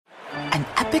An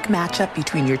epic matchup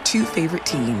between your two favorite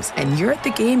teams, and you're at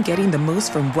the game getting the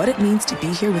most from what it means to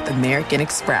be here with American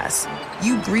Express.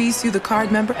 You breeze through the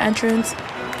card member entrance,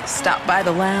 stop by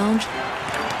the lounge.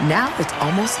 Now it's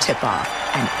almost tip-off,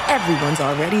 and everyone's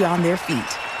already on their feet.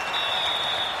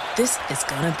 This is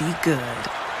gonna be good.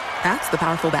 That's the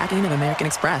powerful backing of American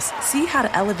Express. See how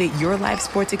to elevate your live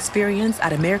sports experience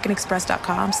at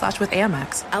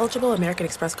americanexpress.com/with-Amex. Eligible American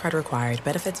Express card required.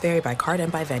 Benefits vary by card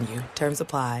and by venue. Terms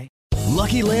apply.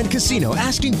 Lucky Land Casino,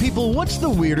 asking people, what's the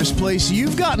weirdest place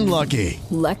you've gotten lucky?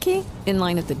 Lucky? In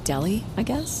line at the deli, I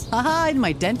guess? Aha, in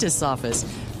my dentist's office.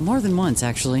 More than once,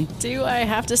 actually. Do I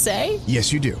have to say?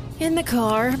 Yes, you do. In the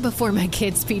car before my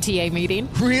kids' PTA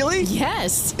meeting. Really?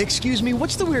 Yes. Excuse me,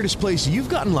 what's the weirdest place you've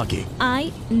gotten lucky?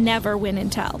 I never win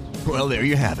and tell. Well, there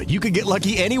you have it. You can get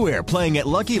lucky anywhere, playing at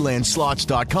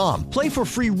LuckyLandSlots.com. Play for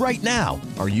free right now.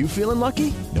 Are you feeling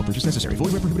lucky? No purchase necessary.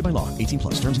 Void where prohibited by law.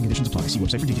 18+. Terms and conditions apply. See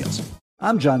website for details.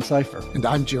 I'm John Cipher. And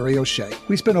I'm Jerry O'Shea.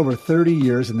 We spent over 30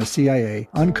 years in the CIA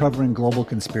uncovering global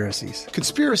conspiracies.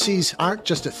 Conspiracies aren't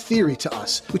just a theory to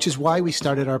us, which is why we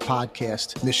started our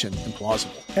podcast, Mission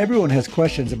Implausible. Everyone has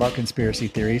questions about conspiracy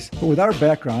theories, but with our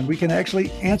background, we can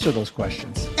actually answer those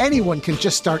questions. Anyone can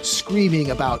just start screaming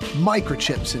about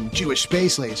microchips and Jewish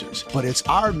space lasers, but it's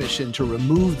our mission to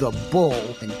remove the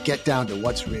bull and get down to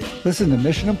what's real. Listen to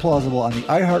Mission Implausible on the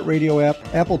iHeartRadio app,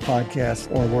 Apple Podcasts,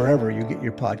 or wherever you get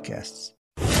your podcasts.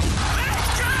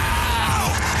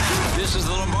 This is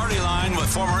the Lombardi Line with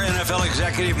former NFL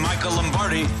executive Michael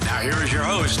Lombardi. Now here is your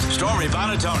host, Stormy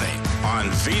Buonantony, on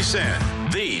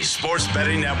VSiN, the Sports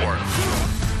Betting Network.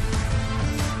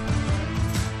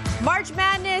 March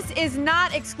Madness is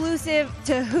not exclusive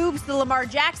to hoops. The Lamar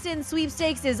Jackson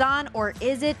sweepstakes is on, or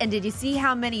is it? And did you see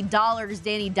how many dollars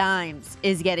Danny Dimes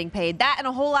is getting paid? That and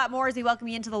a whole lot more as we welcome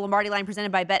you into the Lombardi Line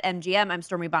presented by BetMGM. I'm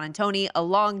Stormy Buonantony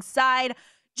alongside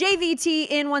JVT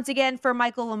in once again for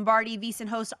Michael Lombardi, VSiN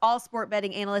host, all sport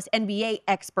betting analyst, NBA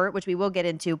expert, which we will get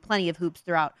into plenty of hoops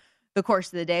throughout the course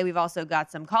of the day. We've also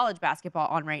got some college basketball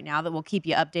on right now that will keep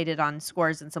you updated on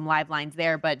scores and some live lines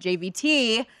there. But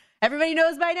JVT, everybody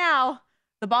knows by now,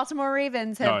 the Baltimore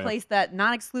Ravens have placed that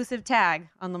non-exclusive tag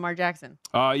on Lamar Jackson.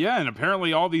 Yeah, and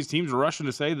apparently all these teams are rushing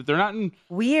to say that they're not in...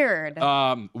 Weird.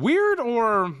 Weird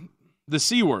or the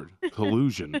C word,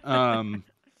 collusion.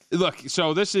 Look,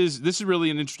 so this is really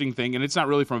an interesting thing, and it's not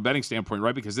really from a betting standpoint,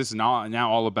 right? Because this is now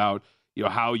all about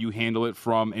how you handle it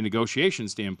from a negotiation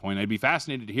standpoint. I'd be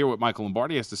fascinated to hear what Michael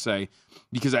Lombardi has to say,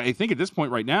 because I think at this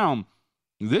point right now,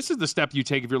 this is the step you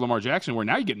take if you're Lamar Jackson, where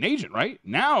now you get an agent, right?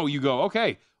 Now you go,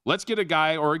 okay, let's get a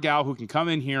guy or a gal who can come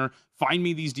in here, find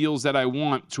me these deals that I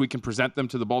want so we can present them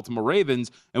to the Baltimore Ravens,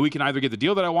 and we can either get the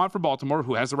deal that I want for Baltimore,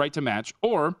 who has the right to match,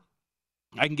 or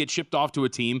I can get shipped off to a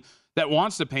team that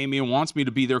wants to pay me and wants me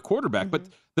to be their quarterback. Mm-hmm. But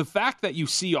the fact that you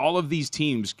see all of these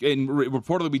teams, and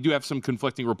reportedly we do have some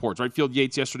conflicting reports, right? Field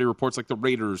Yates yesterday reports like the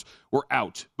Raiders were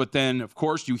out. But then, of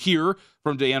course, you hear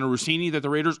from Diana Rossini that the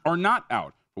Raiders are not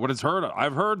out. What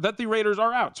I've heard that the Raiders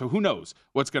are out. So who knows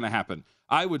what's going to happen?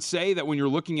 I would say that when you're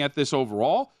looking at this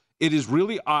overall, it is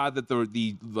really odd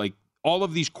that all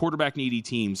of these quarterback needy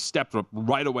teams stepped up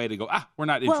right away to go, we're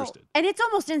not interested. And it's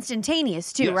almost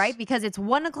instantaneous too, yes. Right? Because it's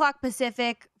 1:00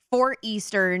 Pacific, 4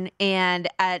 Eastern, and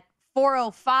at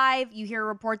 4:05, you hear a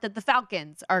report that the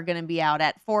Falcons are going to be out.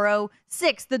 At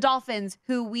 4:06, the Dolphins,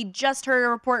 who we just heard a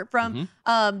report from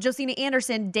Josina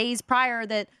Anderson days prior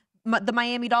that the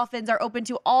Miami Dolphins are open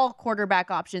to all quarterback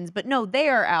options, but no, they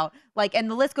are out. And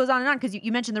the list goes on and on, because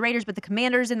you mentioned the Raiders, but the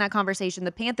Commanders in that conversation,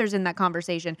 the Panthers in that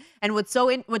conversation. And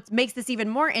what makes this even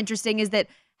more interesting is that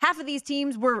half of these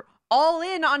teams were all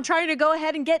in on trying to go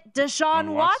ahead and get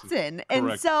Deshaun Watson.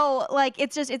 And so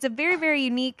it's a very, very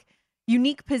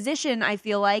unique position, I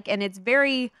feel like, and it's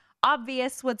very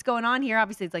obvious what's going on here.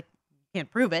 Obviously it's you can't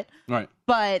prove it. Right.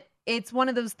 But it's one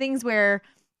of those things where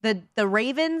the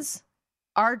Ravens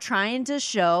are trying to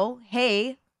show,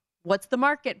 hey, what's the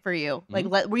market for you?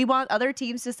 We want other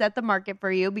teams to set the market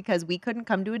for you because we couldn't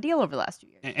come to a deal over the last 2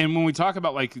 years. And when we talk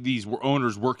about these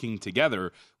owners working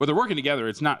together, when they're working together,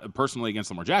 it's not personally against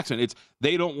Lamar Jackson. It's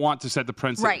they don't want to set the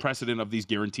precedent of these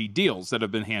guaranteed deals that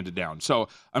have been handed down. So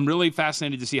I'm really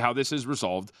fascinated to see how this is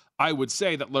resolved. I would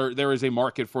say that there is a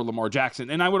market for Lamar Jackson.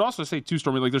 And I would also say, too,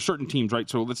 Stormy, there's certain teams, right?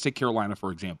 So let's take Carolina,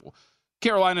 for example.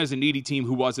 Carolina is a needy team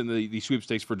who was in the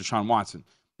sweepstakes for Deshaun Watson.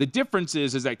 The difference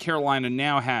is that Carolina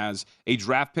now has a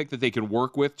draft pick that they can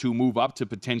work with to move up to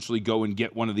potentially go and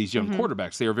get one of these young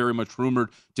quarterbacks. They are very much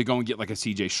rumored to go and get a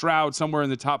C.J. Stroud somewhere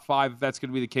in the top 5, if that's going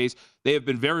to be the case. They have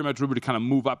been very much rumored to kind of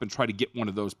move up and try to get one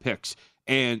of those picks.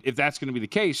 And if that's going to be the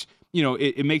case,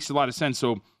 it makes a lot of sense.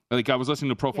 So Like I was listening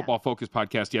to Pro Football Focus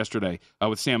podcast yesterday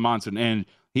with Sam Monson, and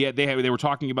they were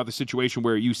talking about the situation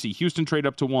where you see Houston trade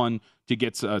up to 1 to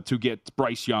get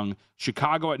Bryce Young.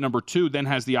 Chicago at number 2 then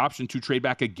has the option to trade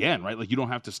back again, right? Like you don't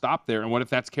have to stop there. And what if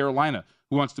that's Carolina,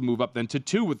 who wants to move up then to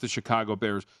 2 with the Chicago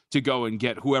Bears to go and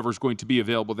get whoever's going to be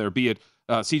available there, be it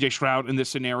C.J. Stroud in this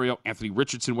scenario, Anthony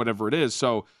Richardson, whatever it is.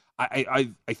 So I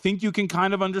think you can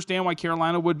kind of understand why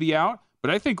Carolina would be out, but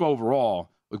I think overall,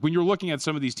 like when you're looking at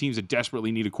some of these teams that desperately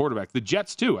need a quarterback, the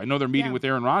Jets too. I know they're meeting with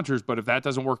Aaron Rodgers, but if that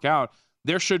doesn't work out,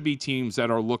 there should be teams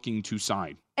that are looking to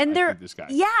sign. And this guy.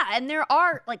 And there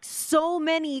are like so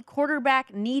many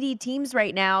quarterback needy teams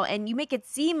right now, and you make it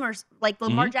seem like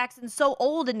Lamar Jackson's so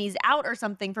old and he's out or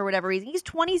something for whatever reason. He's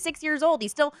 26 years old.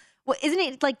 He's still, isn't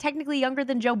it like technically younger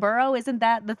than Joe Burrow? Isn't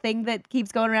that the thing that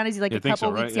keeps going around? Is he like a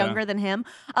couple weeks younger than him?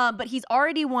 But he's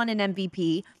already won an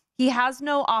MVP. He has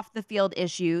no off the field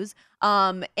issues.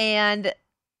 And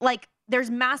like, there's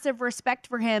massive respect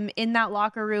for him in that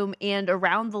locker room and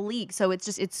around the league. So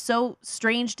it's so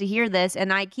strange to hear this.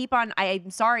 And I'm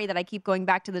sorry that I keep going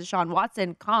back to the Deshaun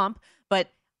Watson comp, but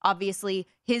obviously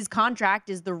his contract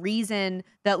is the reason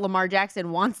that Lamar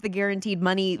Jackson wants the guaranteed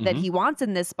money that he wants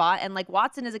in this spot. And like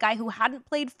Watson is a guy who hadn't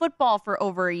played football for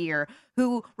over a year,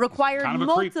 who required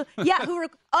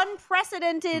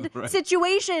unprecedented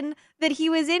situation that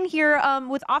he was in here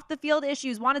with off the field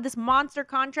issues, wanted this monster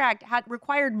contract, had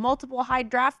required multiple high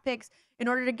draft picks in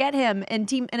order to get him, and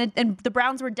the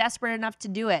Browns were desperate enough to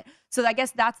do it. So I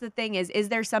guess that's the thing is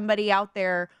there somebody out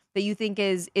there that you think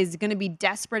is going to be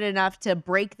desperate enough to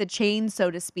break the chain,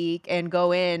 so to speak, and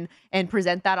go in and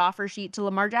present that offer sheet to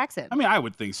Lamar Jackson? I mean, I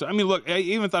would think so. I mean, look, I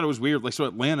even thought it was weird. Like, so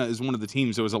Atlanta is one of the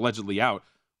teams that was allegedly out.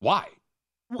 Why?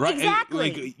 Right?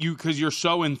 Exactly. Because you're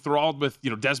so enthralled with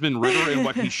Desmond Ridder and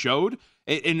what he showed,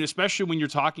 and especially when you're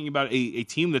talking about a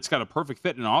team that's got a perfect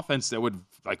fit in an offense that would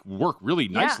like work really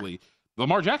nicely. Yeah.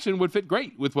 Lamar Jackson would fit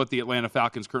great with what the Atlanta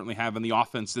Falcons currently have in the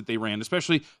offense that they ran,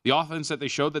 especially the offense that they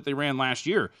showed that they ran last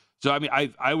year. So, I mean,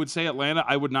 I would say Atlanta,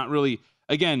 I would not really,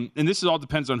 again, and this all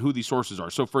depends on who these sources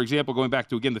are. So, for example, going back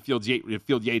to, again, the Field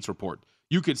Yates report,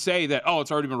 you could say that,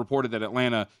 it's already been reported that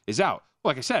Atlanta is out.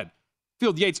 Like I said,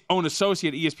 Field Yates' own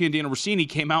associate, ESPN Dana Rossini,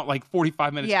 came out like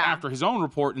 45 minutes after his own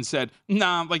report and said,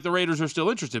 like the Raiders are still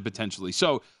interested potentially.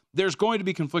 So there's going to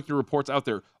be conflicting reports out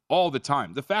there all the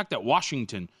time. The fact that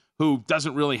Washington, who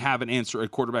doesn't really have an answer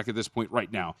at quarterback at this point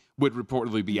right now, would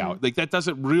reportedly be out. Like, that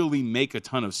doesn't really make a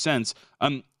ton of sense.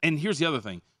 And here's the other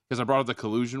thing, because I brought up the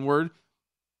collusion word.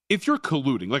 If you're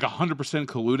colluding, like 100%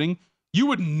 colluding, you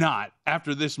would not,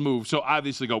 after this move, so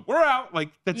obviously go, we're out. Like,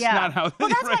 that's not how but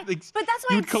that's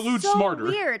why you'd collude it's so smarter.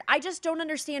 Weird. I just don't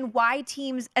understand why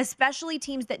teams, especially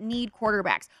teams that need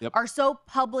quarterbacks, are so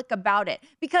public about it.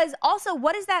 Because also,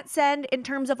 what does that send in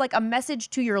terms of like a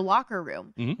message to your locker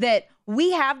room? That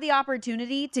we have the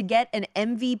opportunity to get an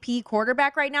MVP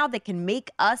quarterback right now that can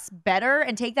make us better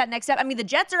and take that next step. I mean, the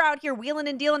Jets are out here wheeling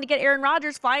and dealing to get Aaron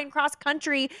Rodgers, flying cross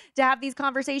country to have these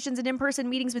conversations and in-person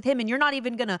meetings with him. And you're not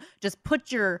even going to just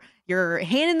put your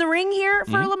hand in the ring here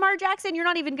for Lamar Jackson. You're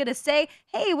not even going to say,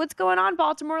 hey, what's going on,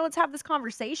 Baltimore? Let's have this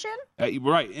conversation.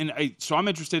 Right. And so I'm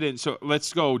interested in, so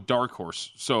let's go dark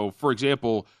horse. So, for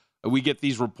example, we get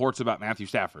these reports about Matthew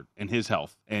Stafford and his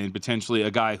health and potentially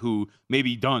a guy who may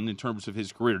be done in terms of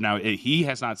his career. Now, he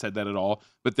has not said that at all,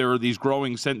 but there are this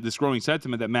growing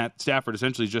sentiment that Matt Stafford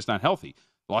essentially is just not healthy.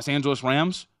 Los Angeles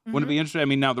Rams wouldn't be interested. I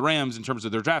mean, now the Rams, in terms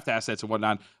of their draft assets and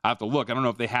whatnot, I have to look. I don't know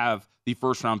if they have the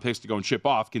first-round picks to go and ship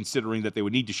off, considering that they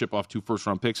would need to ship off 2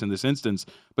 first-round picks in this instance.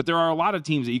 But there are a lot of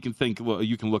teams that you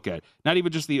can look at. Not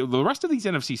even just the rest of these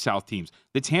NFC South teams.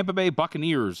 The Tampa Bay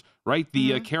Buccaneers, right?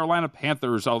 The Carolina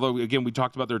Panthers, although, again, we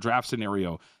talked about their draft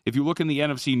scenario. If you look in the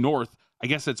NFC North, I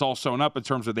guess it's all sewn up in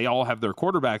terms of they all have their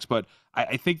quarterbacks, but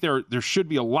I think there should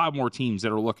be a lot more teams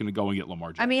that are looking to go and get Lamar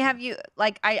Jackson. I mean, have you,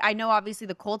 like, I know obviously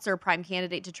the Colts are a prime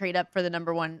candidate to trade up for the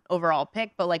number 1 overall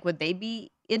pick, but like, would they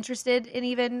be interested in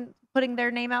even putting their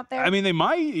name out there? I mean, they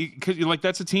might, because like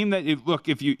that's a team that,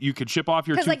 if you could ship off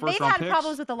your 2 first-round picks. Because like they've had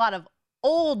problems with a lot of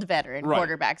old veteran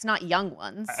quarterbacks, not young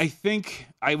ones. I think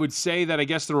I would say that I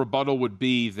guess the rebuttal would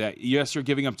be that, yes, you're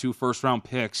giving up 2 first-round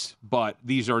picks, but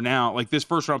these are now, like this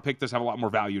first-round pick does have a lot more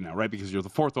value now, right? Because you're the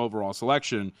 4th overall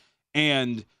selection.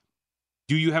 And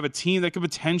do you have a team that could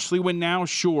potentially win now?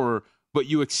 Sure, but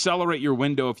you accelerate your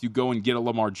window if you go and get a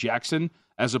Lamar Jackson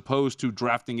as opposed to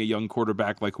drafting a young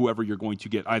quarterback like whoever you're going to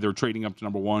get, either trading up to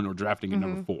number 1 or drafting at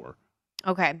number 4.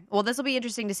 Okay. Well, this will be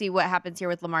interesting to see what happens here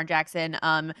with Lamar Jackson.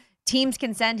 Teams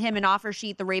can send him an offer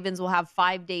sheet. The Ravens will have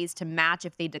 5 days to match.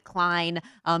 If they decline,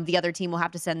 the other team will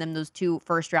have to send them those 2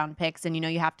 first-round picks. And,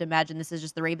 you have to imagine this is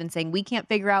just the Ravens saying, we can't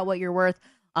figure out what you're worth.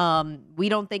 We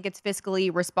don't think it's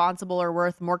fiscally responsible or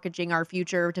worth mortgaging our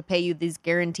future to pay you this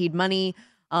guaranteed money.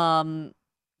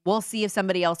 We'll see if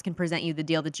somebody else can present you the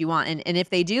deal that you want. And if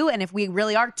they do, and if we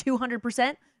really are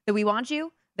 200% that we want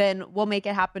you, then we'll make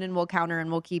it happen and we'll counter and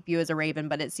we'll keep you as a Raven.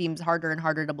 But it seems harder and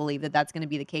harder to believe that that's going to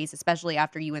be the case, especially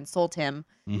after you insult him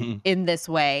in this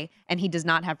way. And he does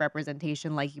not have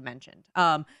representation, like you mentioned.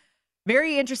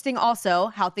 Very interesting also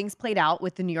how things played out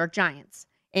with the New York Giants.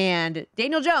 And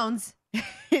Daniel Jones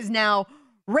is now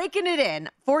raking it in.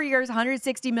 4 years,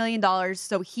 $160 million.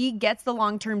 So he gets the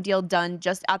long-term deal done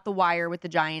just at the wire with the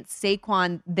Giants.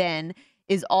 Saquon then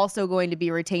is also going to be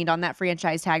retained on that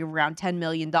franchise tag of around $10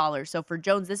 million. So for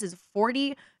Jones, this is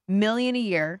 $40 million a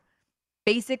year,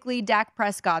 basically Dak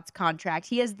Prescott's contract.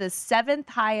 He has the 7th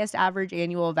highest average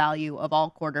annual value of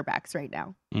all quarterbacks right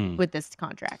now with this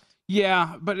contract.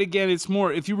 Yeah, but again, it's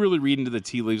more, if you really read into the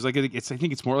tea leaves, like I think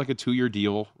it's more like a 2-year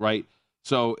deal, right?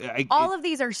 So all of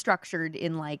these are structured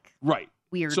in like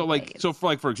weird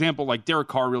ways. For example, like Derek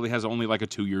Carr really has only like a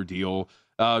 2-year deal.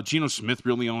 Geno Smith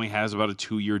really only has about a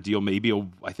 2-year deal, maybe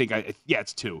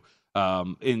it's 2.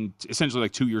 In essentially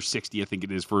like 2 years, 60, I think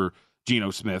it is for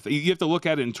Geno Smith. You have to look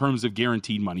at it in terms of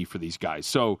guaranteed money for these guys.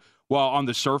 So while on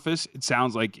the surface it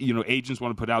sounds like agents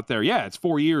want to put out there, it's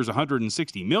 4 years,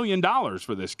 $160 million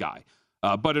for this guy.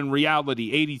 But in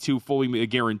reality, 82 fully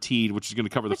guaranteed, which is going to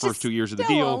cover the first 2 years of the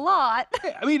deal. A lot.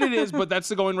 I mean, it is, but that's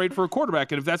the going rate for a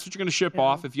quarterback. And if that's what you're going to ship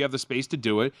off, if you have the space to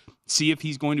do it, see if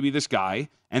he's going to be this guy.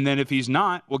 And then if he's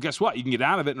not, well, guess what? You can get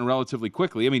out of it relatively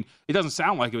quickly. I mean, it doesn't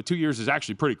sound like it. 2 years is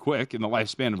actually pretty quick in the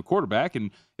lifespan of a quarterback. And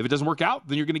if it doesn't work out,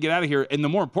 then you're going to get out of here. And the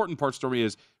more important part, Stormy,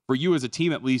 is for you as a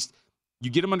team, at least, you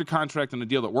get him under contract on a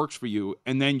deal that works for you,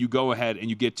 and then you go ahead and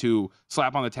you get to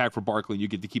slap on the tag for Barkley, and you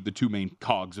get to keep the 2 main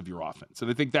cogs of your offense.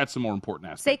 And I think that's the more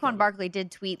important aspect. Saquon Barkley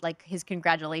did tweet like his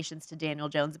congratulations to Daniel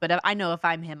Jones, but I know if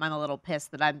I'm him, I'm a little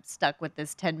pissed that I'm stuck with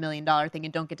this $10 million thing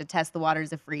and don't get to test the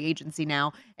waters of free agency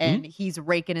now. And he's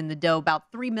raking in the dough,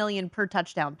 about $3 million per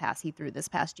touchdown pass he threw this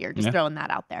past year. Just throwing that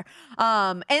out there.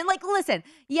 And listen,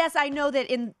 yes, I know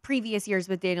that in previous years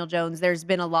with Daniel Jones, there's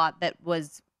been a lot that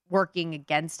was working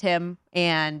against him,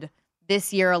 and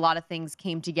this year a lot of things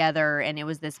came together and it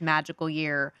was this magical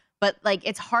year, but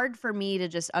it's hard for me to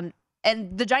just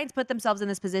and the Giants put themselves in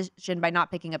this position by not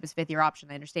picking up his 5th-year option.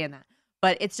 I understand that,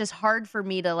 but it's just hard for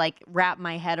me to wrap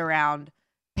my head around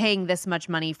paying this much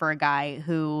money for a guy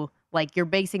who you're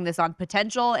basing this on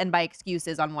potential and by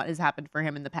excuses on what has happened for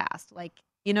him in the past.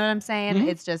 You know what I'm saying?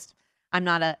 It's just I'm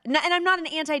not an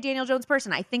anti-Daniel Jones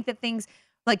person. I think that things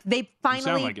they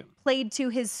finally played to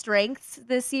his strengths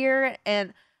this year,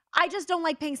 and I just don't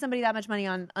like paying somebody that much money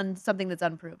on something that's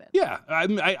unproven. Yeah,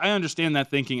 I understand that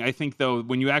thinking. I think, though,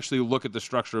 when you actually look at the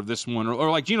structure of this one,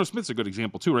 or like Geno Smith's a good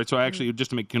example, too, right? So I actually,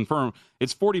 just to confirm,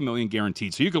 it's $40 million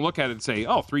guaranteed. So you can look at it and say,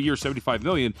 3 years, $75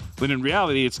 million, but in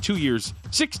reality, it's 2 years,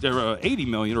 $80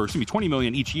 million, or $20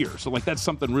 million each year. So, that's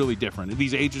something really different.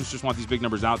 These agents just want these big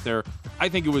numbers out there. I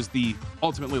think it was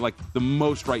ultimately the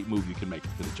most right move you can make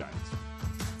for the Giants.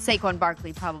 Saquon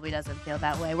Barkley probably doesn't feel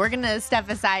that way. We're going to step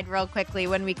aside real quickly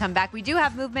when we come back. We do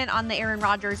have movement on the Aaron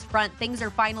Rodgers front. Things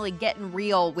are finally getting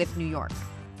real with New York.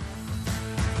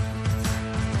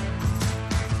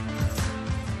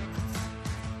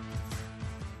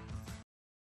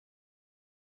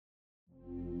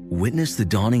 Witness the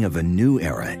dawning of a new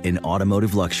era in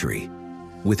automotive luxury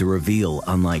with a reveal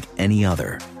unlike any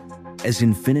other as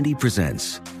Infiniti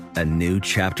presents a new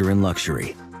chapter in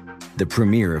luxury. The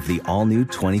premiere of the all-new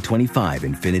 2025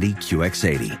 Infiniti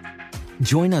QX80.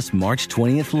 Join us March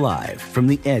 20th live from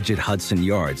the Edge at Hudson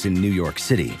Yards in New York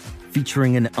City,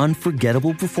 featuring an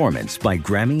unforgettable performance by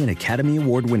Grammy and Academy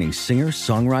Award-winning singer,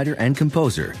 songwriter, and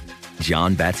composer,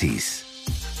 Jon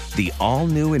Batiste. The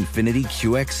all-new Infiniti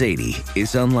QX80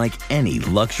 is unlike any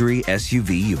luxury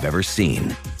SUV you've ever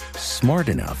seen. Smart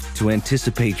enough to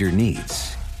anticipate your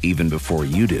needs, even before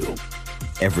you do.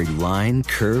 Every line,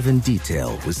 curve, and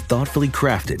detail was thoughtfully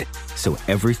crafted so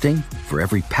everything for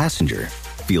every passenger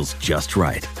feels just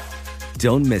right.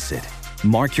 Don't miss it.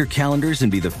 Mark your calendars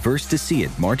and be the first to see it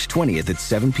March 20th at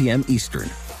 7 p.m. Eastern,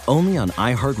 only on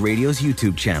iHeartRadio's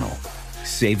YouTube channel.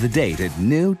 Save the date at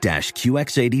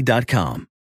new-QX80.com.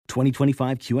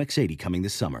 2025 QX80 coming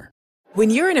this summer. When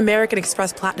you're an American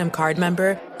Express Platinum card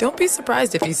member, don't be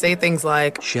surprised if you say things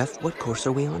like, "Chef, what course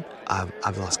are we on?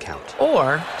 I've lost count."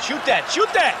 Or, Shoot that!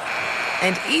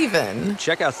 and even...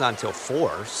 Checkout's not until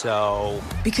 4, so...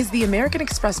 Because the American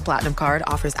Express Platinum Card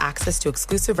offers access to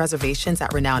exclusive reservations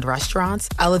at renowned restaurants,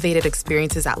 elevated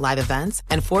experiences at live events,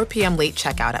 and 4 p.m. late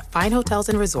checkout at fine hotels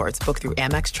and resorts booked through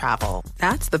Amex Travel.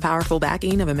 That's the powerful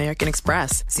backing of American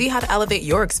Express. See how to elevate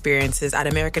your experiences at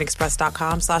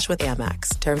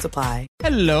americanexpress.com/withAmex. Terms apply.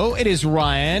 Hello, it is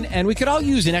Ryan, and we could all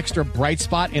use an extra bright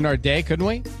spot in our day, couldn't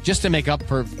we? Just to make up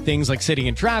for things like sitting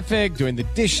in traffic, doing the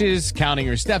dishes, counting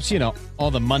your steps,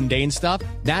 all the mundane stuff.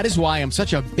 That is why I'm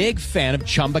such a big fan of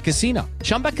Chumba Casino.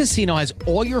 Chumba Casino has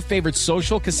all your favorite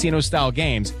social casino-style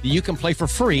games that you can play for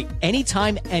free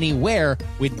anytime, anywhere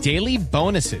with daily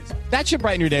bonuses. That should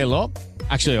brighten your day a little.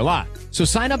 Actually, a lot. So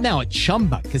sign up now at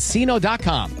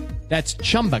ChumbaCasino.com. That's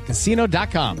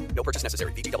ChumbaCasino.com. No purchase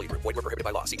necessary. VGW Group. Void where prohibited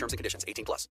by law. See terms and conditions.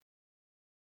 18+.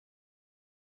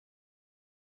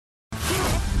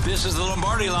 This is the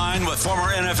Lombardi Line with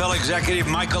former NFL executive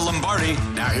Michael Lombardi.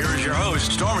 Now here is your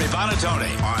host, Stormy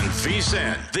Buonantony, on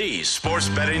VSiN, the Sports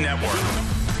Betting Network.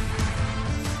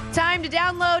 Time to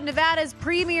download Nevada's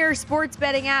premier sports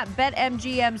betting app,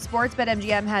 BetMGM Sports.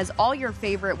 BetMGM has all your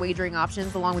favorite wagering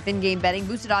options, along with in-game betting,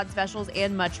 boosted odds specials,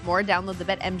 and much more. Download the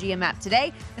BetMGM app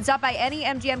today and stop by any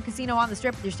MGM casino on the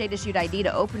Strip with your state-issued ID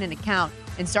to open an account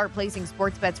and start placing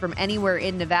sports bets from anywhere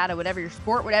in Nevada. Whatever your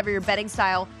sport, whatever your betting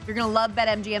style, you're going to love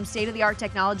BetMGM's state-of-the-art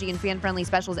technology and fan-friendly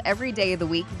specials every day of the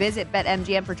week. Visit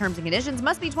BetMGM for terms and conditions.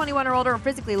 Must be 21 or older or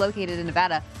physically located in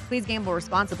Nevada. Please gamble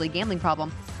responsibly. Gambling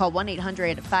problem? Call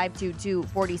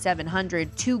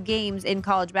 1-800-522-4700. 2 games in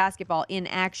college basketball in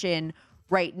action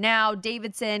right now.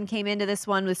 Davidson came into this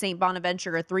one with St.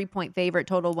 Bonaventure, a 3-point favorite,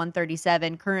 total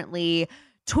 137. Currently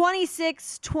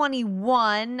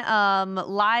 26-21.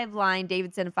 Live line,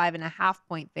 Davidson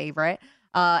 5.5-point favorite.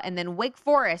 And then Wake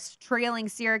Forest trailing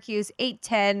Syracuse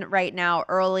 8-10 right now,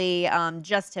 early,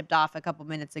 just tipped off a couple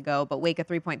minutes ago, but Wake a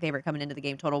 3-point favorite coming into the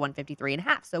game, total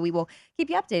 153.5. So we will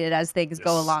keep you updated as things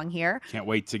go along here. Can't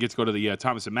wait to get to go to the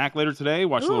Thomas and Mack later today.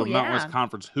 Watch a little Mountain West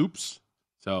Conference hoops.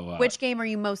 So, which game are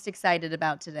you most excited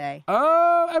about today?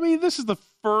 I mean, this is the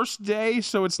first day,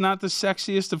 so it's not the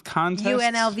sexiest of contests.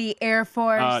 UNLV Air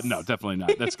Force. No, definitely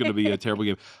not. That's going to be a terrible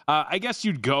game. I guess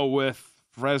you'd go with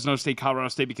Fresno State, Colorado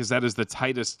State, because that is the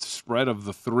tightest spread of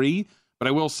the 3. But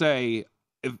I will say,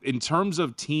 in terms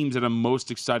of teams that I'm most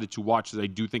excited to watch, that I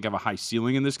do think have a high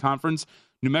ceiling in this conference,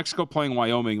 New Mexico playing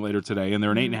Wyoming later today, and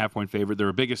they're an 8.5-point favorite. They're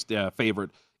a biggest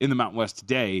favorite in the Mountain West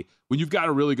today. When you've got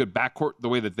a really good backcourt the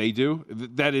way that they do,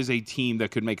 that is a team that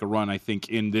could make a run, I think,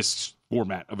 in this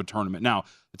format of a tournament. Now,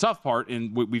 the tough part,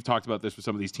 and we've talked about this with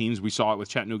some of these teams, we saw it with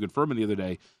Chattanooga and Furman the other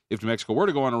day. If New Mexico were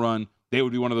to go on a run, they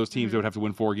would be one of those teams that would have to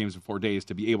win 4 games in 4 days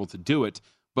to be able to do it.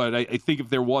 But I think if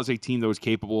there was a team that was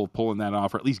capable of pulling that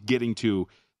off, or at least getting to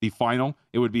the final,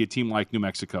 it would be a team like New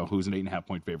Mexico, who's an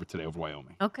 8.5-point favorite today over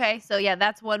Wyoming. Okay, so yeah,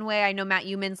 that's one way. I know Matt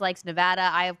Humans likes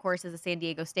Nevada. I, of course, as a San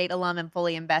Diego State alum, am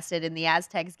fully invested in the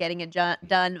Aztecs getting it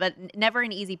done, but never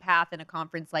an easy path in a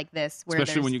conference like this.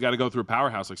 Especially when you got to go through a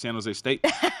powerhouse like San Jose State.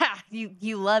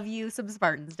 You love you some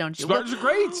Spartans, don't you? Spartans are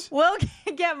great. We'll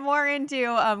get more into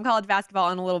college basketball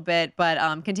in a little bit,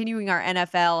 but continuing our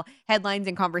NFL headlines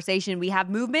and conversation, we have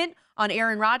movement on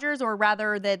Aaron Rodgers, or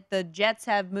rather that the Jets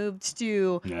have moved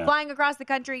to flying across the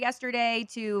country yesterday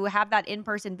to have that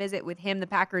in-person visit with him. The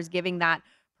Packers giving that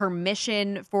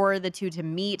permission for the two to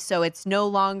meet. So it's no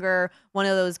longer one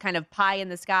of those kind of pie in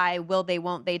the sky, will they,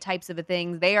 won't they types of a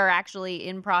thing. They are actually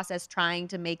in process trying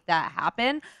to make that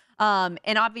happen.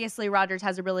 And obviously Rodgers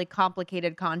has a really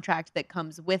complicated contract that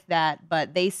comes with that,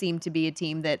 but they seem to be a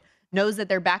team that knows that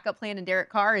their backup plan in Derek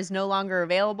Carr is no longer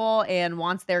available and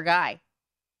wants their guy.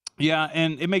 Yeah,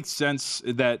 and it makes sense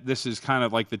that this is kind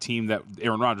of like the team that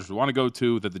Aaron Rodgers would want to go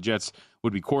to, that the Jets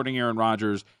would be courting Aaron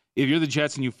Rodgers. If you're the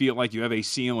Jets and you feel like you have a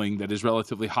ceiling that is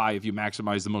relatively high if you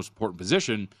maximize the most important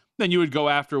position, then you would go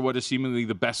after what is seemingly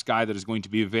the best guy that is going to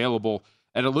be available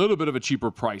at a little bit of a cheaper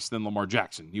price than Lamar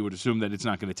Jackson. You would assume that it's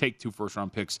not going to take 2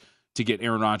 first-round picks to get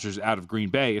Aaron Rodgers out of Green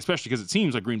Bay, especially because it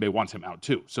seems like Green Bay wants him out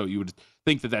too. So you would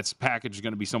think that that package is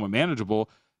going to be somewhat manageable.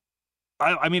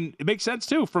 I mean, it makes sense,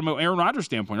 too, from an Aaron Rodgers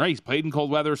standpoint, right? He's played in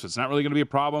cold weather, so it's not really going to be a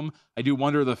problem. I do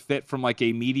wonder the fit from, like,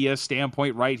 a media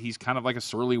standpoint, right? He's kind of like a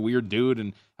surly, weird dude,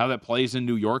 and how that plays in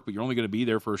New York, but you're only going to be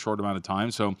there for a short amount of time,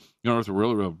 so you don't have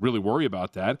to really worry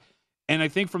about that. And I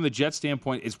think from the Jets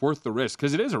standpoint, it's worth the risk,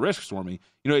 because it is a risk, Stormy.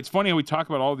 You know, it's funny how we talk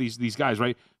about all these guys,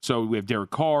 right? So we have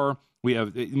Derek Carr,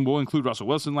 we'll include Russell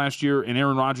Wilson last year, and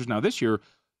Aaron Rodgers now this year.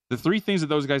 The 3 things that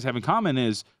those guys have in common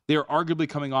is they're arguably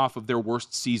coming off of their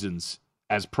worst seasons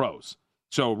as pros.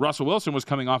 So Russell Wilson was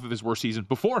coming off of his worst season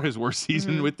before his worst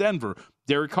season with Denver.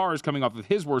 Derek Carr is coming off of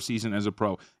his worst season as a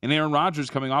pro. And Aaron Rodgers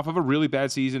coming off of a really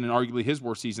bad season and arguably his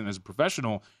worst season as a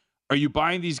professional. Are you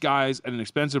buying these guys at an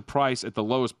expensive price at the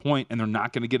lowest point and they're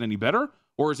not going to get any better?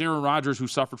 Or is Aaron Rodgers, who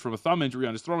suffered from a thumb injury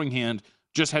on his throwing hand,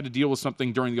 just had to deal with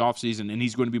something during the offseason and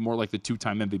he's going to be more like the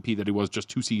 2-time MVP that he was just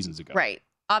 2 seasons ago? Right.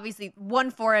 Obviously,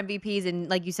 won 4 MVPs, and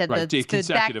like you said,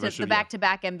 the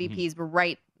back-to-back MVPs were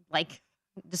right, like,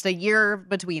 just a year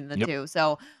between the two.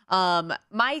 So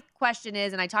my question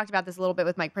is, and I talked about this a little bit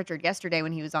with Mike Pritchard yesterday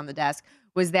when he was on the desk,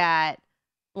 was that,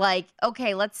 like,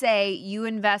 okay, let's say you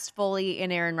invest fully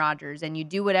in Aaron Rodgers and you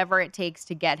do whatever it takes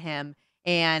to get him.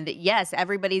 And yes,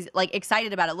 everybody's like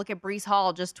excited about it. Look at Breece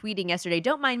Hall just tweeting yesterday,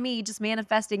 don't mind me, just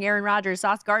manifesting Aaron Rodgers,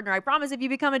 Sauce Gardner. I promise if you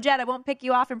become a Jet, I won't pick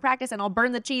you off in practice and I'll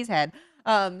burn the cheese head.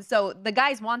 So the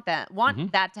guys want that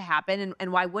to happen.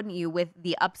 And why wouldn't you with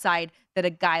the upside that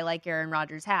a guy like Aaron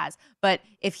Rodgers has? But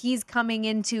if he's coming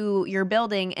into your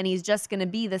building and he's just going to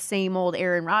be the same old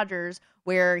Aaron Rodgers,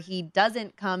 where he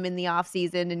doesn't come in the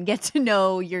offseason and get to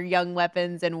know your young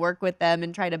weapons and work with them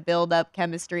and try to build up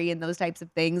chemistry and those types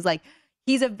of things, like,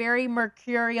 he's a very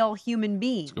mercurial human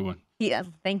being. That's a good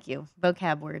one. Thank you.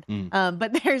 Vocab word.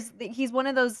 But he's one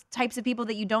of those types of people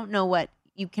that you don't know what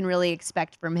you can really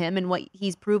expect from him. And what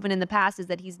he's proven in the past is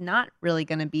that he's not really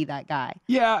going to be that guy.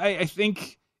 Yeah, I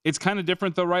think it's kind of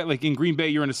different though, right? Like in Green Bay,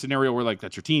 you're in a scenario where like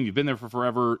that's your team. You've been there for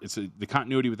forever. It's the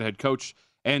continuity with the head coach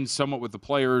and somewhat with the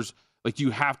players. Like you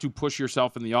have to push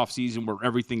yourself in the offseason where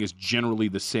everything is generally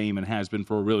the same and has been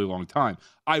for a really long time.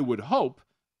 I would hope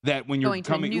that when you're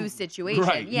coming to a new situation,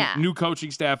 right, new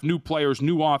coaching staff, new players,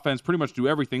 new offense, pretty much do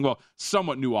everything. Well,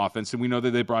 somewhat new offense, and we know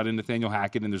that they brought in Nathaniel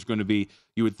Hackett, and there's going to be,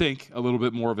 you would think, a little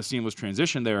bit more of a seamless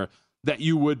transition there, that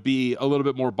you would be a little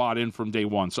bit more bought in from day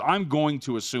one. So I'm going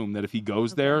to assume that if he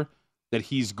goes there, that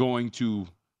he's going to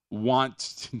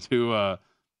want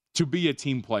to be a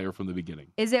team player from the beginning.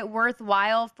 Is it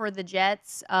worthwhile for the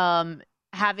Jets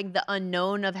having the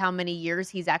unknown of how many years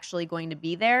he's actually going to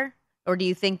be there? Or do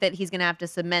you think that he's going to have to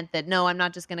cement that, no, I'm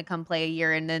not just going to come play a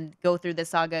year and then go through this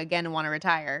saga again and want to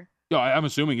retire? No, I'm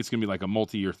assuming it's going to be like a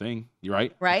multi-year thing. You're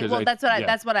right. Right. Because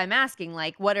that's what I'm asking.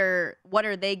 Like, what are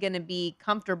they going to be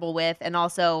comfortable with? And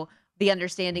also the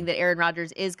understanding that Aaron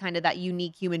Rodgers is kind of that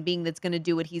unique human being that's going to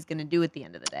do what he's going to do at the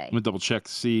end of the day. I'm going to double check.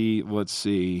 Let's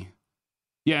see.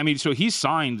 Yeah, I mean, so he's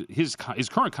signed his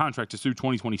current contract is through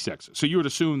 2026. So you would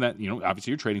assume that,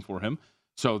 obviously you're trading for him.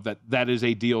 So that is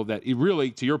a deal that it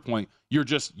really, to your point,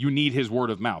 you need his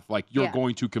word of mouth. Like you're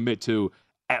going to commit to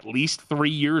at least 3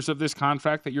 years of this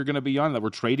contract that you're going to be on that we're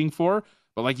trading for.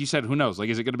 But like you said, who knows? Like,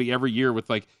 is it going to be every year with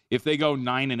like, if they go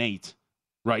 9-8,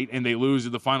 right, and they lose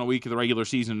in the final week of the regular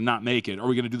season and not make it, are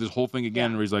we going to do this whole thing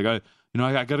again? Where he's like, I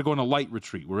got to go on a light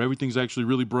retreat where everything's actually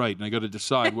really bright and I got to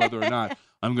decide whether or not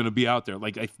I'm going to be out there.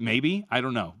 Like maybe, I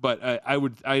don't know, but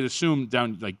I'd assume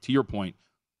down like to your point.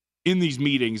 In these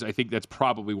meetings, I think that's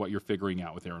probably what you're figuring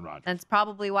out with Aaron Rodgers. That's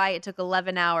probably why it took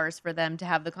 11 hours for them to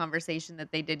have the conversation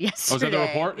that they did yesterday. Oh, is that the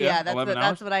report? Yeah, that's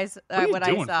what I saw. What are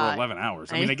you doing for 11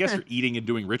 hours? I mean, I guess you're eating and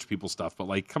doing rich people stuff, but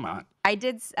like, come on. I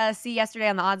did see yesterday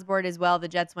on the odds board as well, the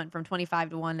Jets went from 25-1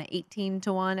 to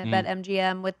 18-1 at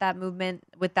BetMGM with that movement,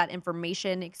 with that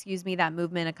information, that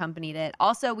movement accompanied it.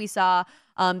 Also, we saw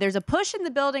there's a push in the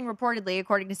building reportedly,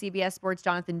 according to CBS Sports'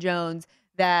 Jonathan Jones,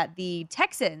 that the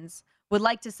Texans would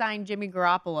like to sign Jimmy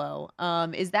Garoppolo.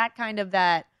 Is that kind of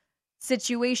that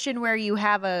situation where you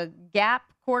have a gap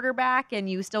quarterback and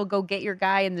you still go get your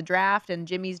guy in the draft and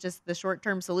Jimmy's just the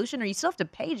short-term solution, or you still have to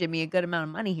pay Jimmy a good amount of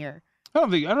money here? I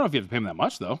don't know if you have to pay him that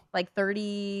much, though. Like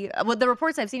 30. Well, the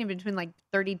reports I've seen are between like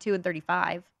 32 and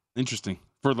 35. Interesting.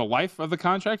 For the life of the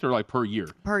contract or like per year?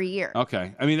 Per year.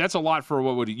 Okay. I mean, that's a lot for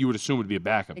what you would assume would be a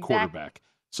backup quarterback.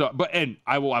 So,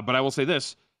 I will say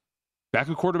this.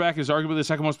 Backup quarterback is arguably the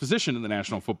second most position in the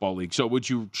National Football League. So would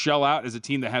you shell out as a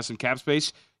team that has some cap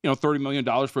space, $30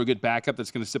 million for a good backup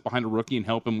that's going to sit behind a rookie and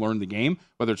help him learn the game,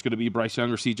 whether it's going to be Bryce Young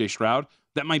or C.J. Stroud?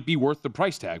 That might be worth the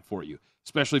price tag for you,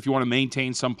 especially if you want to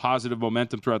maintain some positive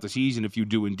momentum throughout the season if you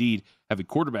do indeed have a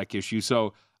quarterback issue.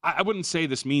 So I wouldn't say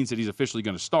this means that he's officially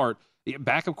going to start.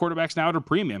 Backup quarterbacks now at a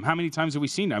premium. How many times have we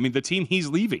seen that? I mean, the team he's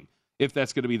leaving, if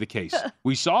that's going to be the case.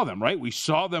 We saw them, right? We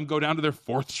saw them go down to their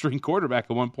fourth-string quarterback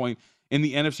at one point in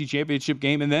the NFC Championship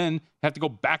game and then have to go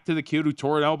back to the kid who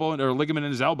tore an elbow or a ligament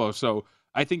in his elbow. So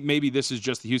I think maybe this is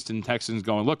just the Houston Texans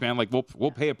going, look, man, like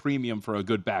we'll pay a premium for a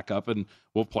good backup and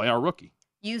we'll play our rookie.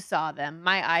 You saw them.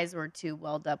 My eyes were too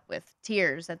welled up with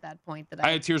tears at that point.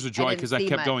 I had tears of joy because I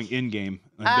kept going in-game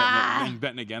and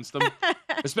betting against them.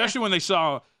 Especially when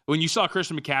when you saw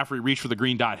Christian McCaffrey reach for the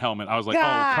green dot helmet, I was like,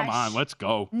 Gosh. oh, come on, let's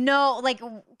go. No, like,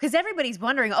 because everybody's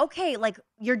wondering, okay, like,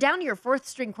 you're down to your fourth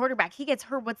string quarterback. He gets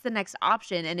hurt. What's the next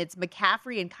option? And it's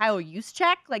McCaffrey and Kyle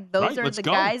Juszczyk. Like, those are the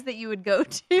guys that you would go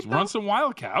to. Let's run some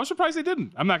Wildcat. I was surprised they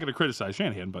didn't. I'm not going to criticize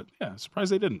Shanahan, but yeah,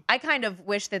 surprised they didn't. I kind of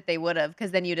wish that they would have,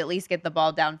 because then you'd at least get the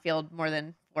ball downfield more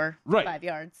than 4 or 5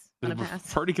 yards on a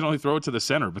pass. Purdy can only throw it to the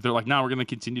center, but they're like, no, we're going to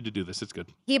continue to do this. It's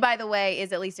good. He, by the way,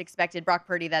 is at least expected, Brock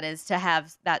Purdy, that is, to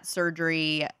have that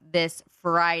surgery this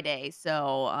Friday.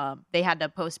 So they had to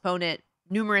postpone it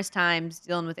numerous times,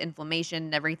 dealing with inflammation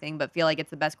and everything, but feel like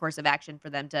it's the best course of action for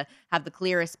them to have the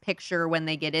clearest picture when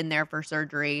they get in there for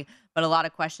surgery. But a lot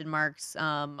of question marks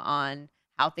on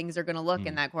how things are going to look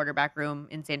in that quarterback room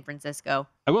in San Francisco.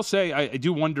 I will say, I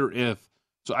do wonder if,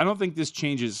 so I don't think this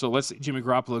changes. So let's say Jimmy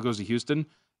Garoppolo goes to Houston.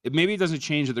 Maybe it doesn't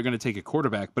change that they're going to take a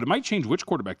quarterback, but it might change which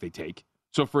quarterback they take.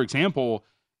 So, for example,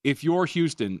 if you're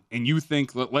Houston and you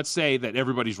think, let's say that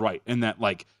everybody's right and that,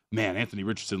 like, man, Anthony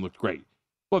Richardson looked great.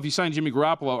 Well, if you sign Jimmy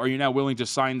Garoppolo, are you now willing to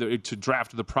to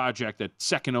draft the project at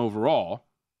 2nd overall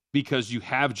because you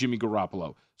have Jimmy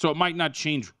Garoppolo? So it might not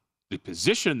change the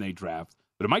position they draft,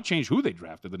 but it might change who they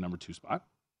draft at the number 2 spot.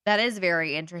 That is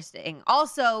very interesting.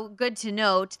 Also, good to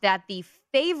note that the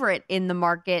favorite in the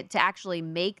market to actually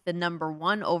make the number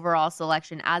 1 overall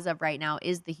selection as of right now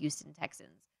is the Houston Texans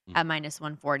at minus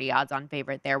 140 odds on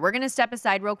favorite there. We're going to step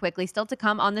aside real quickly. Still to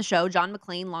come on the show, John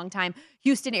McClain, longtime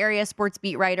Houston area sports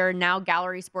beat writer, now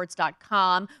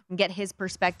gallerysports.com, and get his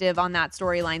perspective on that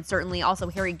storyline. Certainly also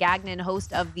Harry Gagnon,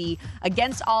 host of the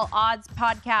Against All Odds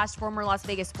podcast, former Las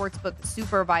Vegas sportsbook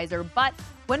supervisor. But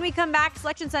when we come back,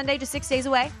 Selection Sunday, just 6 days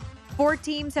away. 4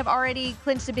 teams have already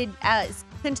clinched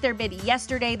their bid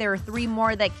yesterday. There are 3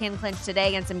 more that can clinch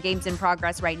today and some games in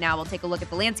progress right now. We'll take a look at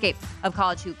the landscape of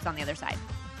college hoops on the other side.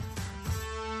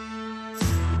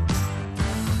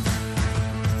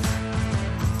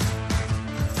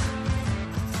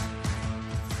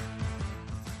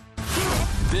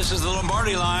 This is the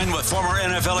Lombardi Line with former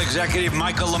NFL executive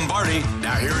Michael Lombardi.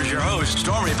 Now here is your host,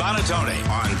 Stormy Bonatoni,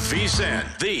 on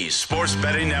VSiN, the Sports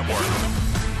Betting Network.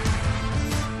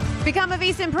 Become a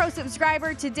VSiN Pro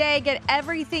subscriber today. Get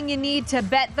everything you need to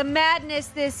bet the madness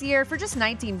this year for just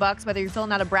 $19. Whether you're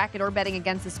filling out a bracket or betting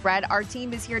against the spread, our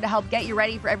team is here to help get you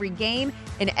ready for every game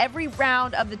and every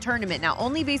round of the tournament. Now,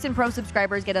 only VSiN Pro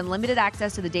subscribers get unlimited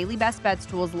access to the daily best bets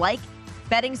tools like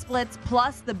betting splits,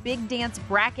 plus the Big Dance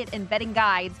bracket and betting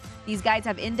guides. These guides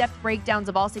have in-depth breakdowns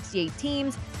of all 68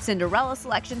 teams, Cinderella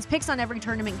selections, picks on every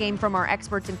tournament game from our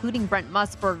experts, including Brent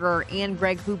Musburger and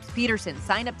Greg Hoops Peterson.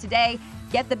 Sign up today.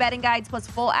 Get the betting guides plus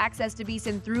full access to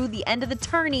VSiN through the end of the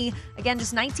tourney. Again,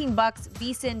 just $19,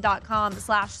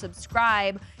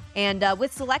 vsin.com/subscribe. And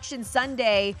with Selection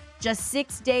Sunday just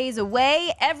 6 days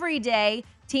away, every day,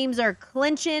 teams are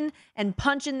clinching and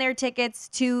punching their tickets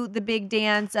to the Big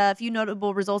Dance. A few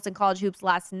notable results in college hoops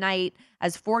last night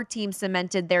as 4 teams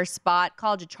cemented their spot.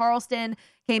 College of Charleston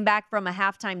came back from a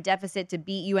halftime deficit to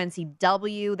beat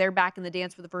UNCW. They're back in the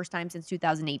dance for the first time since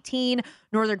 2018.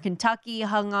 Northern Kentucky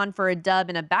hung on for a dub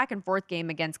in a back-and-forth game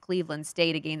against Cleveland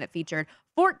State, a game that featured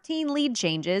 14 lead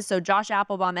changes. So Josh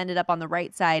Applebaum ended up on the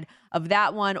right side of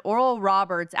that one. Oral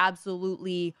Roberts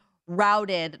absolutely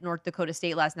routed North Dakota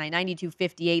State last night,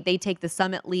 92-58. They take the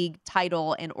Summit League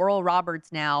title, and Oral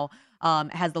Roberts now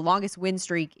has the longest win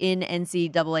streak in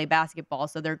NCAA basketball.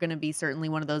 So they're going to be certainly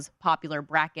one of those popular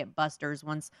bracket busters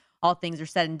once all things are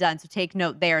said and done. So take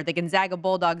note there. The Gonzaga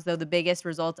Bulldogs, though, the biggest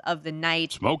result of the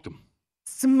night. Smoked them.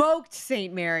 Smoked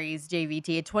St. Mary's,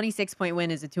 JVT. A 26-point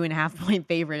win is a 2.5-point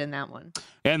favorite in that one.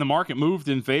 And the market moved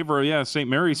in favor of, St.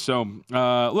 Mary's. So,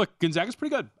 look, Gonzaga's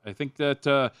pretty good. I think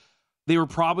that they were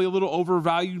probably a little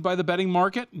overvalued by the betting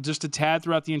market, just a tad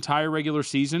throughout the entire regular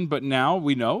season. But now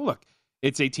we know, look,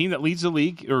 it's a team that leads the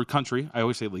league, or country, I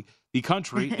always say league, the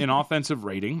country in offensive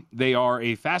rating. They are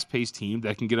a fast-paced team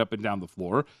that can get up and down the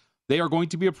floor. They are going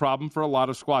to be a problem for a lot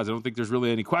of squads. I don't think there's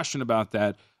really any question about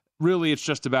that. Really, it's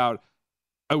just about,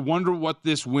 I wonder what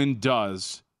this win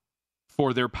does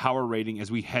for their power rating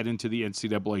as we head into the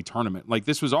NCAA tournament. Like,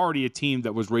 this was already a team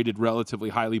that was rated relatively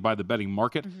highly by the betting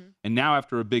market. And now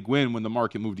after a big win, when the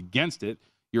market moved against it,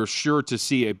 you're sure to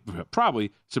see probably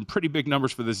some pretty big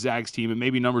numbers for the Zags team and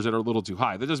maybe numbers that are a little too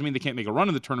high. That doesn't mean they can't make a run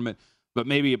in the tournament, but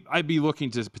maybe I'd be looking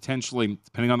to potentially,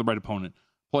 depending on the right opponent,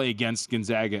 play against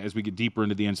Gonzaga as we get deeper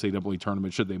into the NCAA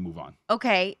tournament should they move on.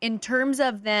 Okay, in terms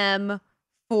of them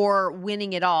for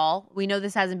winning it all, we know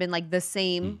this hasn't been like the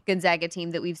same Gonzaga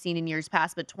team that we've seen in years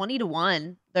past, but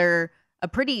 20-1, they're a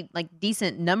pretty like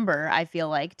decent number, I feel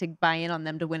like, to buy in on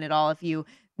them to win it all. If you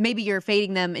maybe you're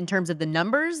fading them in terms of the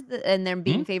numbers and them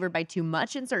being favored by too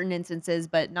much in certain instances,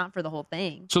 but not for the whole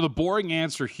thing. So the boring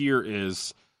answer here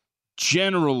is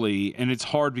generally, and it's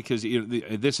hard because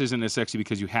this isn't as sexy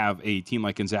because you have a team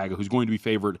like Gonzaga who's going to be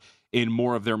favored in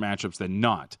more of their matchups than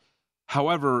not.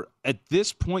 However, at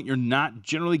this point, you're not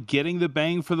generally getting the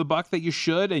bang for the buck that you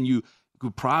should, and you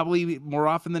could probably more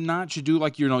often than not should do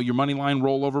like your money line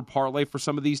rollover parlay for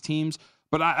some of these teams.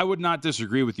 But I would not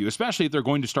disagree with you, especially if they're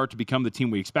going to start to become the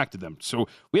team we expected them. So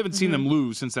we haven't seen them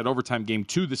lose since that overtime game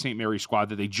to the St. Mary's squad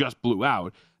that they just blew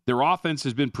out. Their offense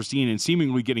has been pristine and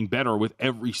seemingly getting better with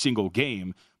every single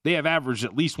game. They have averaged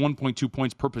at least 1.2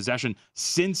 points per possession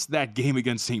since that game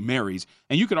against St. Mary's.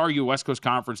 And you could argue West Coast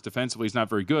Conference defensively is not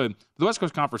very good. But the West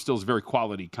Coast Conference still is a very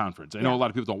quality conference. I know a lot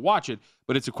of people don't watch it,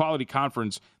 but it's a quality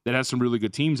conference that has some really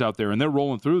good teams out there, and they're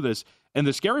rolling through this. And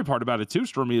the scary part about it, too,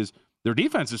 Stormy, is their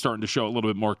defense is starting to show a little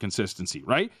bit more consistency,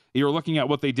 right? You're looking at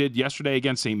what they did yesterday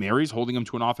against St. Mary's, holding them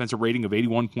to an offensive rating of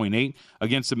 81.8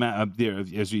 against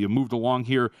as you moved along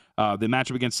here. The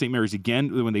matchup against St. Mary's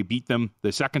again, when they beat them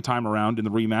the second time around in the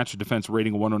rematch, a defensive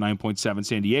rating of 109.7,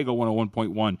 San Diego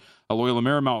 101.1, Loyola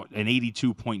Marymount an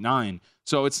 82.9.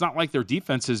 So it's not like their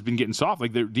defense has been getting soft.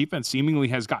 Like their defense seemingly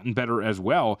has gotten better as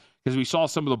well, because we saw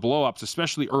some of the blow-ups,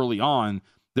 especially early on.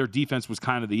 Their defense was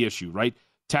kind of the issue, right?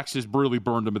 Texas really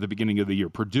burned them at the beginning of the year.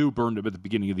 Purdue burned them at the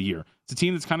beginning of the year. It's a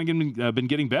team that's kind of been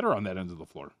getting better on that end of the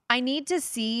floor. I need to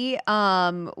see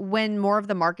when more of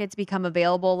the markets become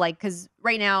available, like because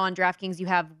right now on DraftKings you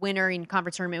have winner and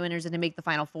conference tournament winners and to make the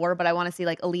Final Four, but I want to see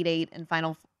like Elite Eight and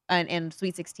Final and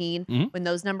Sweet 16 when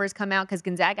those numbers come out, because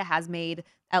Gonzaga has made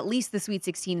at least the Sweet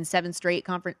 16 in seven straight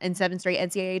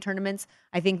NCAA tournaments.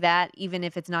 I think that even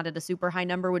if it's not at a super high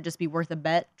number, would just be worth a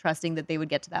bet, trusting that they would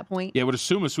get to that point. Yeah, I would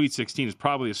assume a Sweet 16 is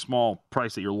probably a small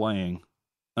price that you're laying.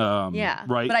 Right?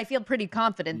 But I feel pretty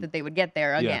confident that they would get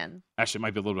there again. Actually, it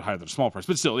might be a little bit higher than a small price,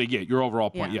 but still, your overall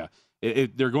point,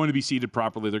 they're going to be seeded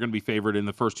properly. They're going to be favored in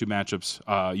the first two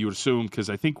matchups, you would assume, because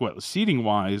I think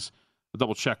seeding-wise, we'll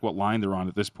double-check what line they're on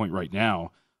at this point right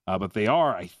now. But they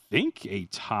are, I think, a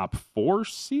top 4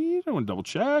 seed. I want to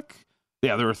double-check.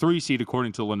 Yeah, they're a 3 seed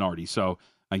according to Lombardi. So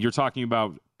you're talking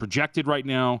about projected right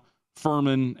now,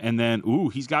 Furman, and then,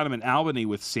 he's got him in Albany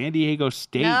with San Diego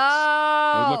State. No!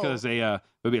 I would look at it as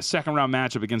maybe a second-round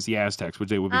matchup against the Aztecs, which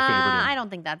they would be favored in. I don't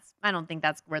think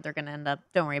that's where they're going to end up.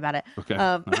 Don't worry about it. Okay.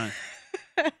 All right.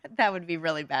 That would be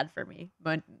really bad for me,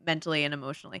 mentally and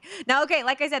emotionally. Now, okay,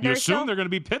 like I said, they're going to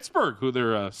be Pittsburgh, who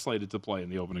they're slated to play in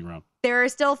the opening round. There are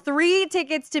still 3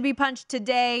 tickets to be punched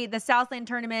today. The Southland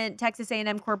Tournament, Texas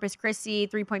A&M Corpus Christi,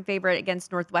 3-point favorite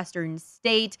against Northwestern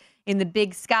State in the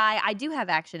Big Sky. I do have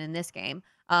action in this game.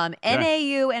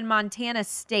 NAU and Montana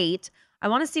State. I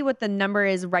want to see what the number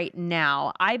is right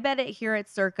now. I bet it here at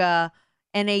circa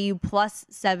NAU plus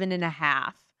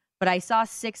 7.5. But I saw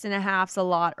 6.5s a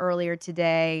lot earlier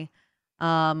today.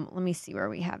 Let me see where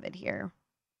we have it here.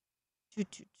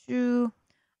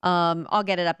 I'll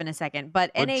get it up in a second.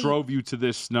 But what drove you to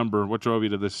this number? What drove you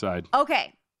to this side?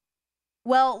 Okay.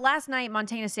 Well, last night,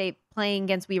 Montana State playing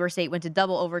against Weber State went to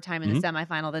double overtime in the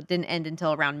semifinal that didn't end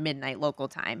until around midnight local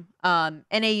time.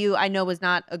 NAU, I know, was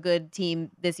not a good team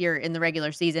this year in the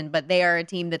regular season, but they are a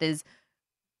team that is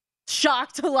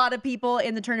shocked a lot of people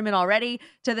in the tournament already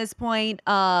to this point.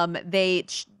 They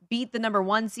beat the number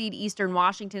 1 seed Eastern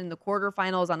Washington in the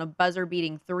quarterfinals on a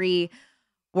buzzer-beating 3,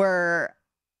 where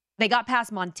they got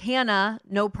past Montana,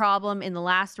 no problem, in the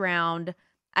last round.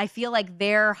 I feel like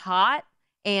they're hot,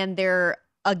 and they're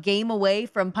a game away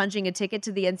from punching a ticket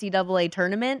to the NCAA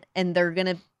tournament, and they're going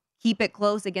to keep it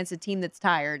close against a team that's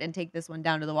tired and take this one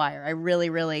down to the wire.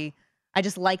 I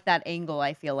just like that angle,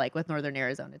 I feel like, with Northern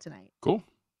Arizona tonight. Cool.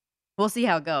 We'll see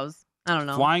how it goes. I don't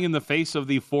know. Flying in the face of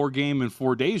the 4-game in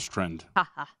 4 days trend.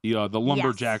 The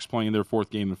Lumberjacks playing their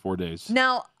 4th game in 4 days.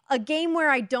 Now, a game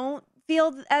where I don't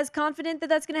feel as confident that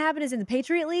that's going to happen is in the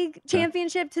Patriot League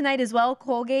Championship tonight as well.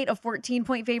 Colgate, a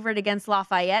 14-point favorite against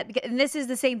Lafayette. And this is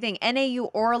the same thing, NAU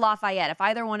or Lafayette. If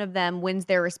either one of them wins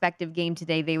their respective game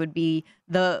today, they would be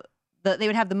they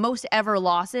would have the most ever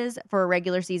losses for a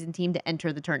regular season team to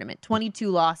enter the tournament. 22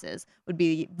 losses would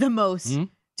be the most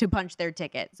to punch their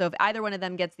ticket. So if either one of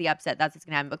them gets the upset, that's what's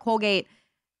going to happen. But Colgate,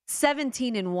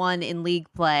 17-1 in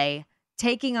league play,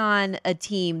 taking on a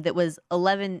team that was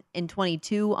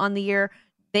 11-22 on the year.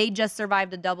 They just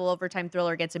survived a double overtime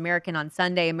thriller against American on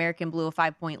Sunday. American blew a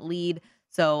 5-point lead,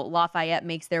 so Lafayette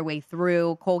makes their way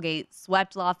through. Colgate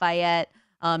swept Lafayette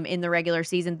in the regular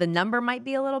season. The number might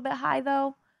be a little bit high,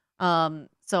 though. From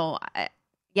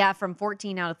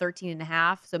 14 now to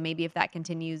 13.5. So maybe if that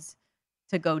continues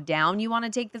to go down, you want to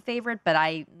take the favorite. But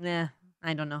I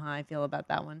don't know how I feel about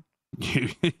that one.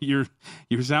 You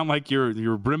sound like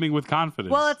you're brimming with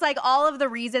confidence. Well, it's like all of the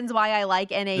reasons why I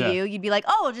like NAU. Yeah. You'd be like,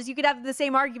 oh, you could have the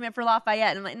same argument for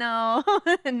Lafayette. And I'm like, no,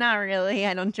 not really.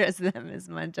 I don't trust them as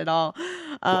much at all.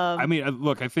 I mean,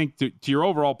 look, I think to your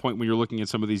overall point when you're looking at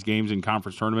some of these games in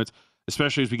conference tournaments,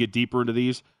 especially as we get deeper into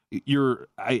these,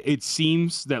 it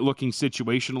seems that looking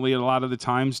situationally a lot of the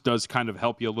times does kind of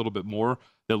help you a little bit more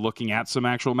than looking at some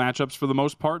actual matchups for the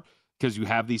most part, because you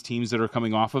have these teams that are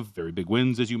coming off of very big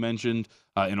wins, as you mentioned,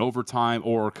 in overtime,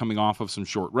 or coming off of some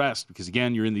short rest, because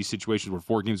again, you're in these situations where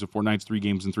 4 games in 4 nights, 3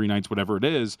 games in 3 nights, whatever it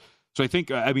is. So I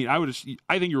think, I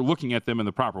think you're looking at them in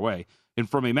the proper way. And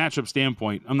from a matchup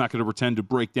standpoint, I'm not going to pretend to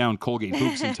break down Colgate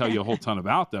hoops and tell you a whole ton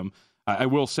about them. I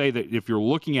will say that if you're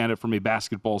looking at it from a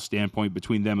basketball standpoint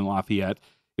between them and Lafayette,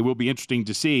 it will be interesting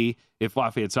to see if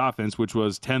Lafayette's offense, which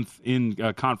was 10th in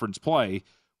conference play,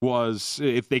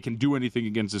 if they can do anything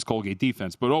against this Colgate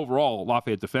defense. But overall,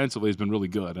 Lafayette defensively has been really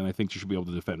good, and I think you should be able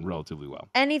to defend relatively well.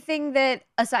 Anything that,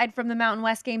 aside from the Mountain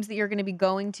West games that you're going to be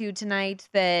going to tonight,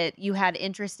 that you had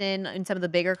interest in some of the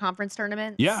bigger conference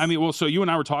tournaments? Yeah, I mean, well, so you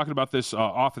and I were talking about this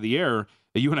off of the air.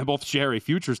 You and I both share a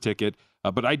futures ticket,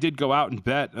 but I did go out and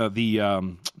bet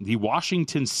the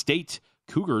Washington State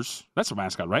Cougars. That's their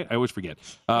mascot, right? I always forget.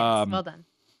 Yes, well done.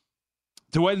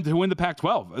 To win the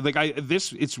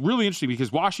Pac-12. It's really interesting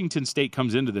because Washington State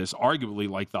comes into this arguably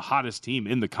like the hottest team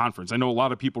in the conference. I know a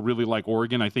lot of people really like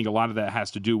Oregon. I think a lot of that has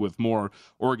to do with more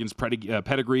Oregon's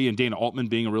pedigree and Dana Altman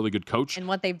being a really good coach. And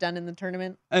what they've done in the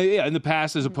tournament. Yeah, in the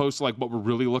past, as opposed to like what we're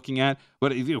really looking at.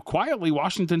 But quietly,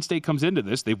 Washington State comes into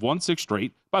this. They've won 6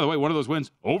 straight. By the way, one of those wins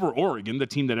over Oregon, the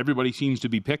team that everybody seems to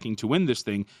be picking to win this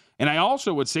thing. And I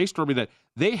also would say, Stormy, that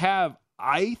they have,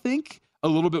 I think, a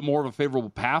little bit more of a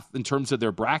favorable path in terms of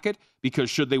their bracket, because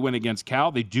should they win against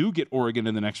Cal, they do get Oregon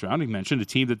in the next round. You mentioned a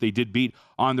team that they did beat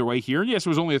on their way here. And yes, it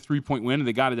was only a 3-point win and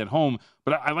they got it at home,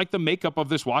 but I like the makeup of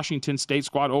this Washington State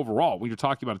squad overall. When you're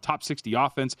talking about a top 60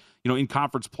 offense, in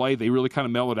conference play, they really kind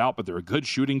of mellowed out, but they're a good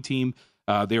shooting team.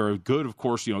 They are good, of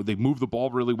course, they move the ball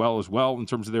really well as well in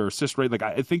terms of their assist rate. Like,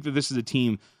 I think that this is a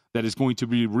team that is going to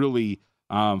be really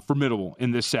formidable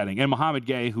in this setting. And Mohamed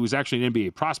Gay, who's actually an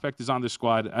NBA prospect, is on this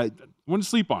squad. I wouldn't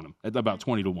sleep on him at about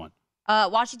 20-1.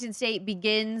 Washington State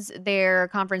begins their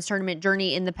conference tournament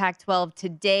journey in the Pac-12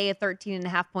 today, a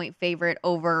 13.5-point favorite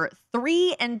over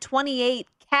 3-28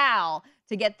 Cal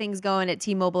to get things going at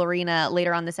T-Mobile Arena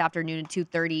later on this afternoon at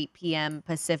 2:30 p.m.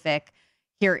 Pacific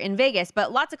here in Vegas.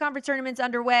 But lots of conference tournaments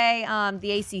underway.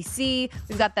 The ACC,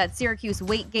 we've got that Syracuse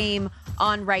Wake game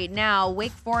on right now.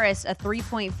 Wake Forest, a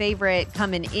 3-point favorite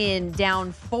coming in,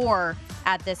 down 4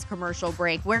 at this commercial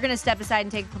break. We're going to step aside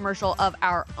and take a commercial of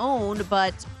our own,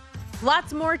 but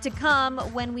lots more to come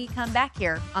when we come back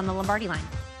here on the Lombardi Line.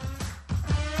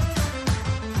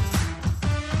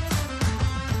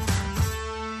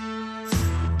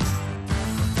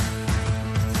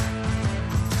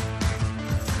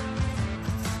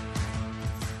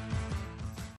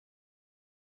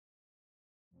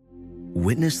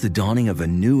 Witness the dawning of a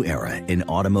new era in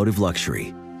automotive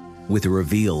luxury with a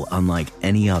reveal unlike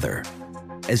any other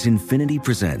as Infiniti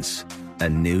presents a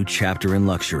new chapter in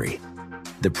luxury,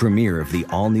 the premiere of the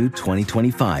all-new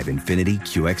 2025 Infiniti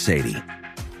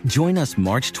QX80. Join us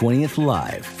March 20th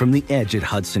live from the Edge at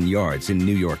Hudson Yards in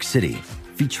New York City,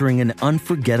 featuring an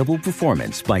unforgettable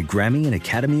performance by Grammy and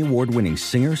Academy Award-winning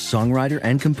singer, songwriter,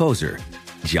 and composer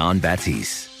Jon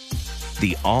Batiste.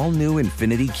 The all-new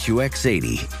Infiniti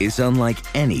QX80 is unlike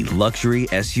any luxury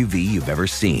SUV you've ever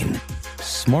seen.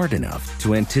 Smart enough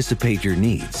to anticipate your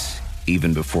needs,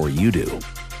 even before you do.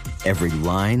 Every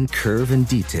line, curve, and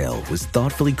detail was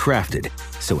thoughtfully crafted,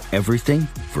 so everything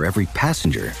for every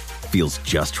passenger feels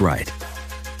just right.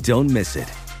 Don't miss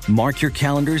it. Mark your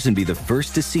calendars and be the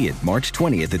first to see it March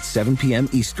 20th at 7 p.m.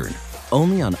 Eastern,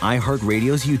 only on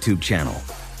iHeartRadio's YouTube channel.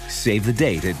 Save the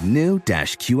date at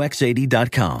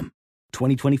new-QX80.com.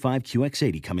 2025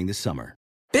 QX80 coming this summer.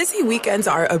 Busy weekends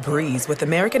are a breeze with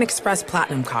American Express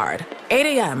Platinum Card.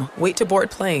 8 a.m., wait to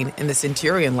board plane in the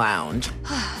Centurion Lounge.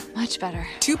 Much better.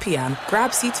 2 p.m.,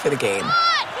 grab seats for the game.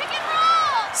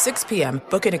 6 p.m.,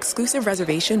 book an exclusive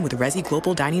reservation with Resi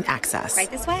Global Dining Access. Right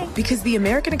this way. Because the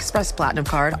American Express Platinum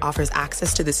Card offers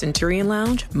access to the Centurion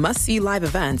Lounge, must-see live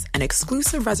events, and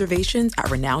exclusive reservations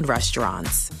at renowned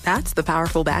restaurants. That's the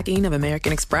powerful backing of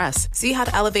American Express. See how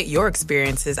to elevate your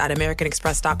experiences at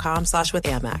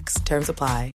americanexpress.com/withAmex. Terms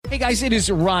apply. Hey guys, it is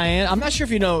Ryan. I'm not sure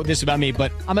if you know this about me,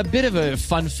 but I'm a bit of a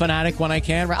fun fanatic when I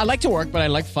can. I like to work, but I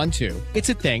like fun too. It's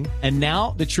a thing. And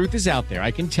now the truth is out there.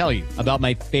 I can tell you about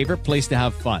my favorite place to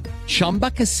have fun. fun.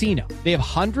 Chumba Casino. They have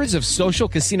hundreds of social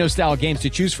casino-style games to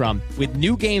choose from with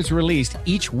new games released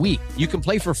each week. You can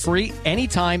play for free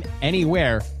anytime,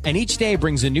 anywhere, and each day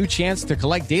brings a new chance to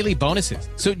collect daily bonuses.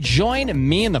 So join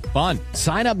me in the fun.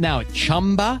 Sign up now at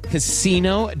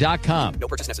ChumbaCasino.com. No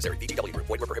purchase necessary. VGW Group.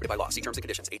 Void where prohibited by law. See terms and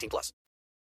conditions. 18+.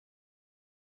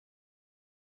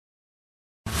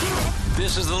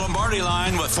 This is the Lombardi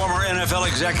Line with former NFL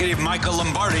executive Michael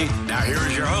Lombardi. Now here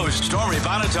is your host, Stormy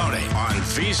Bonatoni, on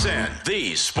VSiN,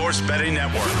 the Sports Betting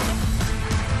Network.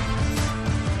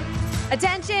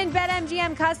 Attention,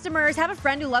 BetMGM customers. Have a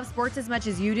friend who loves sports as much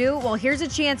as you do? Well, here's a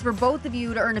chance for both of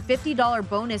you to earn a $50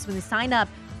 bonus when you sign up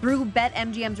through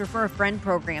BetMGM's Refer a Friend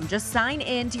program. Just sign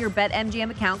in to your BetMGM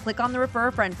account, click on the Refer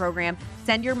a Friend program,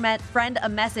 send your friend a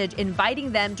message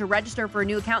inviting them to register for a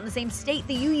new account in the same state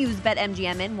that you use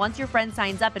BetMGM in. Once your friend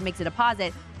signs up and makes a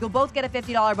deposit, you'll both get a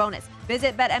 $50 bonus.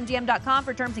 Visit BetMGM.com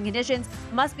for terms and conditions.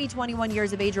 Must be 21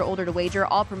 years of age or older to wager.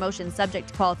 All promotions subject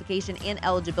to qualification and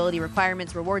eligibility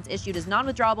requirements. Rewards issued as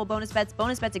non-withdrawable bonus bets.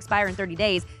 Bonus bets expire in 30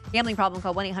 days. Gambling problem?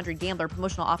 Call 1-800-GAMBLER.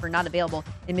 Promotional offer not available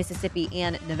in Mississippi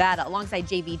and Nevada. Alongside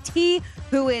JVT,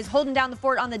 who is holding down the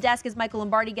fort on the desk as Michael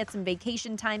Lombardi gets some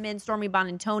vacation time in. Stormy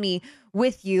Bonatoni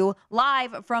with you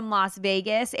live from Las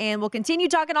Vegas. And we'll continue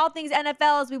talking all things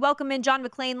NFL as we welcome in John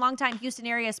McClain, longtime Houston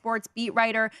area sports beat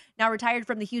writer, now retired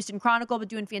from the Houston Chronicle, but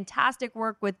doing fantastic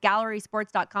work with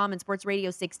GallerySports.com and Sports Radio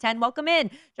 610. Welcome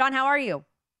in. John, how are you?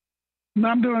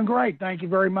 I'm doing great. Thank you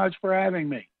very much for having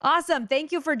me. Awesome.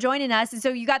 Thank you for joining us. And so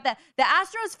you got the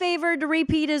Astros favored to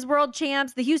repeat as world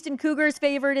champs, the Houston Cougars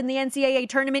favored in the NCAA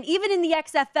tournament, even in the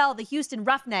XFL, the Houston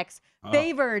Roughnecks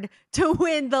favored to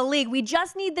win the league. We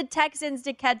just need the Texans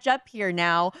to catch up here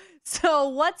now. So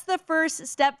what's the first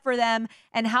step for them,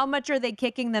 and how much are they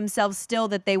kicking themselves still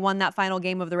that they won that final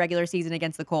game of the regular season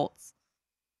against the Colts?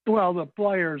 Well, the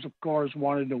players, of course,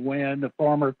 wanted to win. The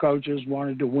former coaches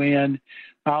wanted to win.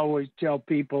 I always tell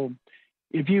people,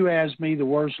 if you ask me the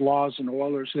worst loss in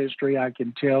Oilers history, I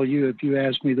can tell you. If you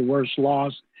ask me the worst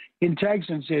loss in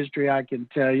Texans history, I can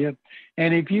tell you.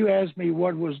 And if you ask me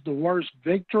what was the worst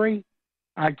victory,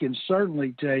 I can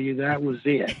certainly tell you that was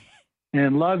it.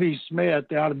 And Lovie Smith,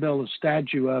 they ought to build a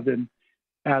statue of him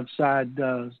outside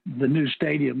the new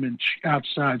stadium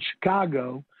outside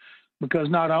Chicago, because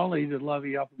not only did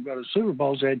Lovie help him go to Super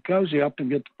Bowls, head coach, he helped him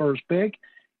get the first pick.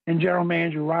 And general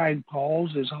manager Ryan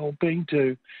Poles is hoping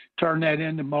to turn that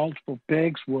into multiple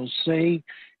picks. We'll see.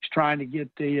 He's trying to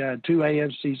get the two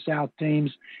AFC South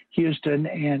teams, Houston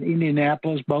and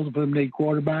Indianapolis, both of them need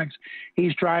quarterbacks.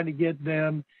 He's trying to get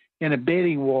them in a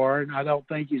bidding war, and I don't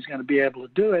think he's going to be able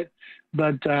to do it,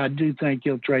 but I do think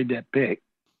he'll trade that pick.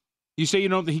 You say you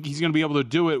don't think he's going to be able to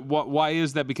do it. Why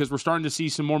is that? Because we're starting to see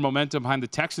some more momentum behind the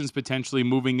Texans potentially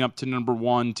moving up to number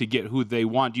one to get who they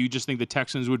want. Do you just think the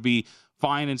Texans would be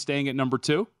fine in staying at number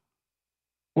two?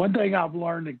 One thing I've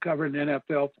learned in covering the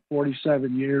NFL for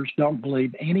 47 years, don't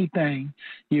believe anything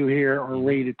you hear or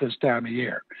read at this time of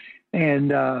year. And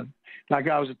like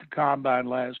I was at the Combine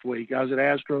last week. I was at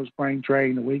Astros spring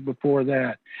training the week before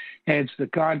that. And it's the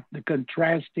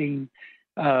contrasting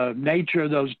nature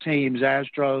of those teams,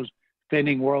 Astros,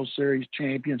 defending World Series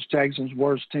champions, Texans,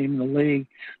 worst team in the league,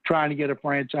 trying to get a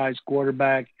franchise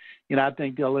quarterback. You know, I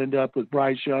think they'll end up with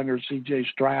Bryce Young or C.J.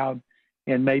 Stroud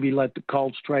and maybe let the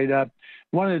Colts trade up.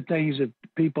 One of the things that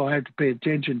people have to pay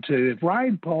attention to, if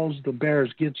Ryan Poles, the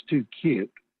Bears, gets too cute,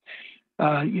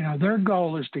 their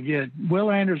goal is to get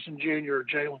Will Anderson Jr. or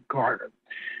Jalen Carter.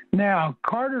 Now,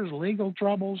 Carter's legal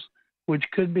troubles, which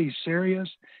could be serious,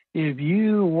 if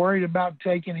you worried about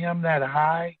taking him that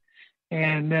high,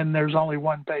 and then there's only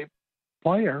one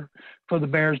player for the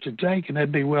Bears to take, and that'd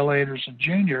be Will Anderson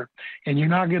Jr., and you're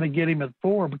not going to get him at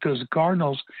 4 because the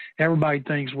Cardinals, everybody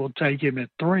thinks will take him at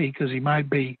 3 because he might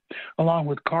be, along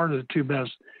with Carter, the two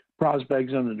best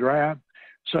prospects in the draft.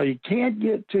 So you can't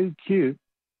get too cute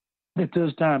at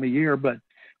this time of year, but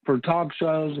for talk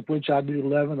shows, of which I do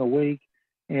 11 a week,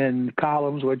 and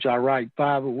columns, which I write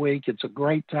 5 a week, it's a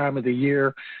great time of the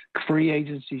year. Free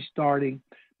agency starting.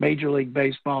 Major League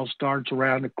Baseball starts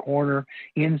around the corner,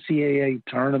 NCAA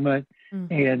tournament,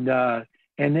 and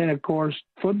then, of course,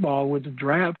 football with the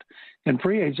draft and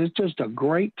free agents. It's just a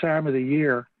great time of the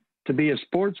year to be a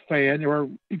sports fan, or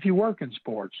if you work in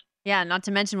sports. Yeah, not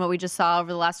to mention what we just saw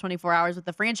over the last 24 hours with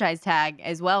the franchise tag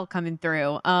as well coming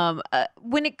through.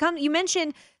 When it comes, you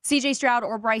mentioned C.J. Stroud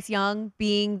or Bryce Young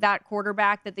being that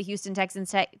quarterback that the Houston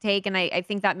Texans take, and I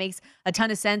think that makes a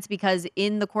ton of sense because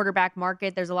in the quarterback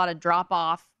market, there's a lot of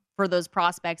drop-off for those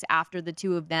prospects after the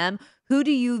two of them. Who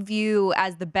do you view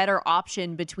as the better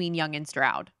option between Young and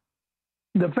Stroud?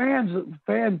 The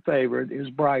fan favorite is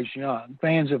Bryce Young.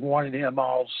 Fans have wanted him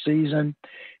all season.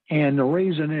 And the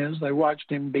reason is they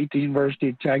watched him beat the University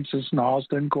of Texas in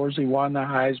Austin. Of course, he won the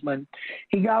Heisman.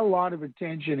 He got a lot of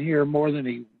attention here, more than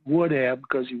he would have,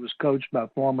 because he was coached by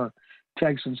former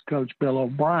Texans coach Bill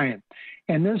O'Brien.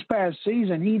 And this past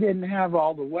season, he didn't have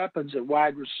all the weapons at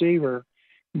wide receiver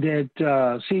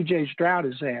that C.J. Stroud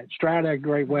has had. Stroud had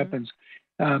great weapons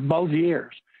both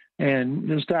years. And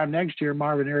this time next year,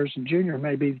 Marvin Harrison Jr.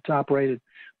 may be the top-rated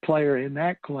player in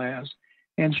that class.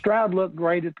 And Stroud looked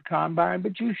great at the Combine,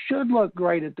 but you should look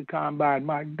great at the Combine.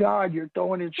 My God, you're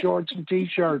throwing in shorts and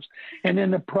T-shirts. And in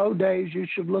the pro days, you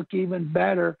should look even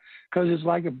better because it's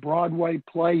like a Broadway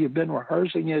play. You've been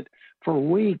rehearsing it for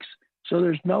weeks, so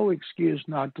there's no excuse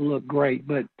not to look great.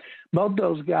 But both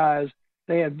those guys,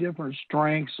 they have different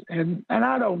strengths. And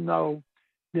I don't know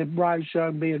that Bryce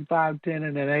Young being 5'10"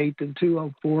 and an 8 and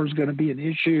 204 is going to be an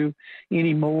issue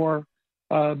anymore.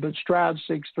 But Stroud's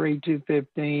 6'3",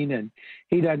 215, and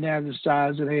he doesn't have the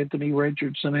size that Anthony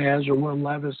Richardson has or Will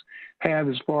Levis have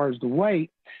as far as the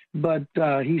weight, but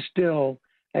he's still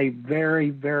a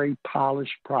very, very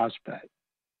polished prospect.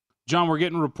 John, we're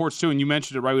getting reports too, and you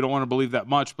mentioned it, right? We don't want to believe that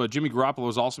much, but Jimmy Garoppolo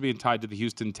is also being tied to the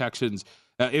Houston Texans.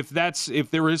 If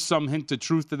there is some hint of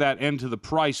truth to that and to the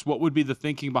price, what would be the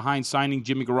thinking behind signing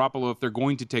Jimmy Garoppolo if they're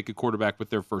going to take a quarterback with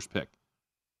their first pick?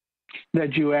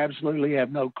 That you absolutely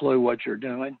have no clue what you're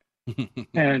doing.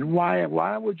 And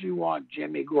why would you want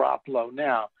Jimmy Garoppolo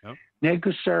now? Yep. Nick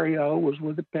Caserio was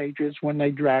with the Patriots when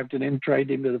they drafted him,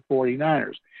 traded him to the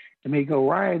 49ers. D'Amico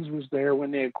Ryans was there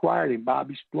when they acquired him.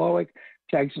 Bobby Slowick,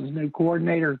 Texans' new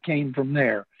coordinator, came from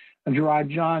there. And Gerard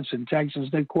Johnson,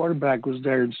 Texans' new quarterback, was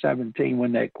there in 2017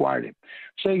 when they acquired him.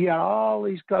 So you got all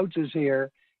these coaches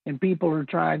here, and people are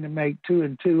trying to make 2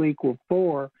 and 2 equal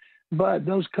 4. But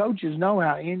those coaches know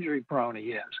how injury-prone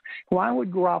he is. Why would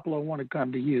Garoppolo want to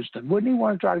come to Houston? Wouldn't he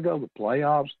want to try to go to the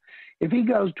playoffs? If he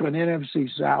goes to an NFC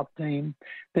South team,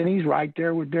 then he's right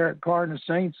there with Derek Carr and the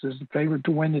Saints as the favorite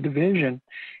to win the division.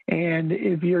 And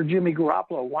if you're Jimmy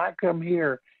Garoppolo, why come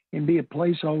here and be a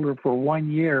placeholder for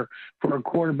 1 year for a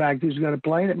quarterback who's going to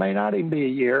play? And it may not even be a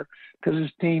year because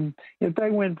his team, if they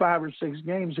win 5 or 6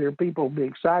 games here, people will be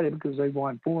excited because they've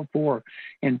won 4, 4,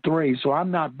 and 3. So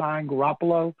I'm not buying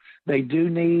Garoppolo. They do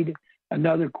need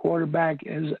another quarterback.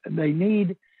 As they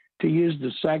need to use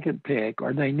the second pick,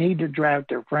 or they need to draft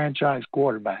their franchise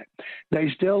quarterback. They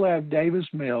still have Davis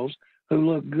Mills, who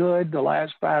looked good the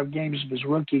last 5 games of his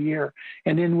rookie year,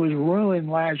 and then was ruined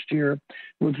last year,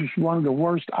 which was one of the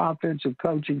worst offensive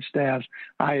coaching staffs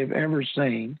I have ever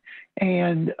seen.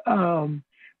 And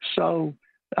so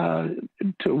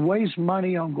to waste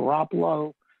money on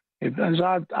Garoppolo, as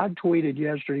I tweeted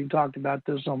yesterday and talked about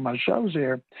this on my shows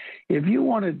here, if you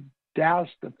want to douse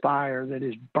the fire that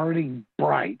is burning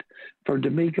bright for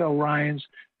D'Amico Ryans,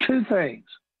 2 things.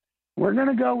 We're going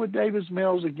to go with Davis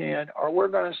Mills again, or we're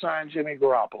going to sign Jimmy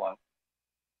Garoppolo.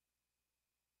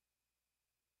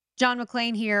 John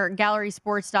McClain here,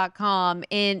 GallerySports.com.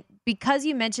 And because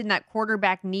you mentioned that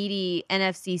quarterback needy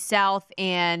NFC South,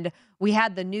 and we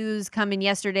had the news come in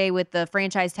yesterday with the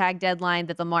franchise tag deadline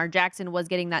that Lamar Jackson was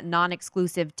getting that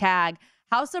non-exclusive tag,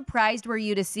 how surprised were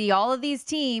you to see all of these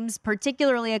teams,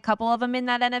 particularly a couple of them in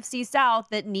that NFC South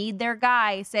that need their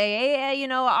guy, say, hey,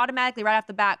 automatically right off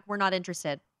the bat, we're not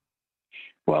interested?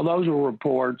 Well, those were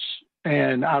reports,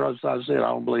 and I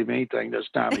don't believe anything this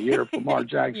time of year. Lamar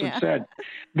Jackson said,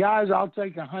 guys, I'll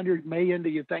take $100 million. Do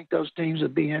you think those teams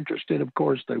would be interested? Of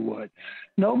course they would.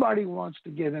 Nobody wants to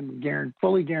give him a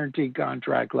fully guaranteed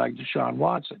contract like Deshaun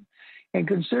Watson. And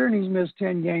considering he's missed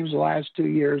 10 games the last 2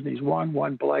 years and he's won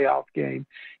 1 playoff game,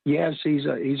 yes, he's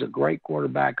a great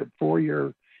quarterback. He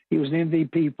was an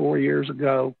MVP 4 years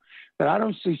ago. But I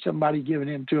don't see somebody giving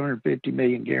him $250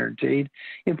 million guaranteed.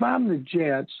 If I'm the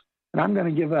Jets and I'm going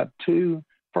to give up 2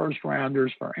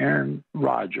 first-rounders for Aaron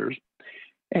Rodgers,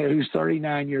 who's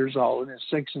 39 years old and is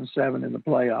 6-7 in the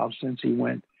playoffs since he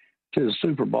went to the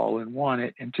Super Bowl and won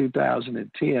it in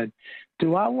 2010,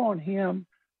 do I want him,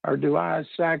 or do I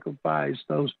sacrifice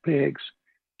those picks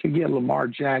to get Lamar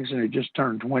Jackson, who just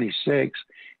turned 26?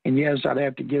 And yes, I'd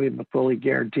have to give him a fully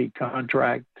guaranteed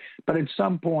contract. But at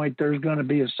some point, there's going to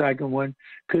be a second one.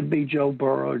 Could be Joe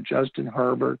Burrow or Justin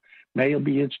Herbert.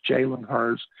 Maybe it's Jalen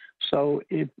Hurts. So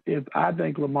if I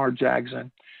think Lamar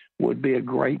Jackson would be a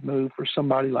great move for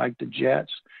somebody like the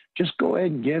Jets, just go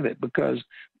ahead and give it, because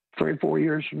 3 or 4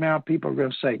 years from now, people are going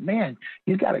to say, man,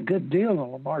 you got a good deal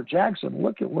on Lamar Jackson.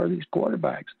 Look at where these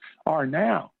quarterbacks are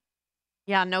now.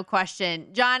 Yeah, no question.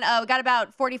 John, we got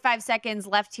about 45 seconds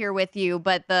left here with you,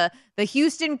 but the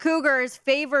Houston Cougars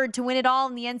favored to win it all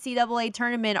in the NCAA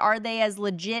tournament. Are they as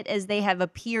legit as they have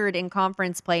appeared in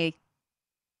conference play?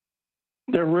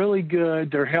 They're really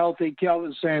good. They're healthy.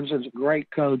 Kelvin Sampson's a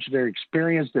great coach. They're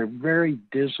experienced. They're very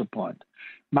disciplined.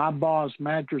 My boss,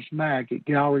 Mattress Mac at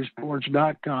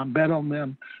GallerySports.com, bet on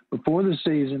them before the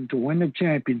season to win the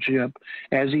championship,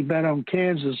 as he bet on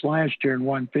Kansas last year and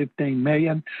won $15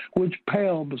 million, which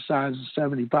paled besides the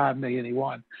 $75 million he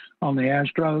won on the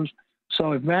Astros.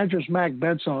 So if Mattress Mac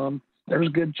bets on them, there's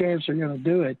a good chance they're going to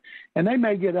do it. And they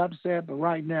may get upset, but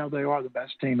right now they are the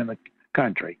best team in the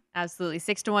country. Absolutely.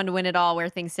 6-1 to win it all where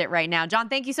things sit right now. John,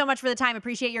 thank you so much for the time.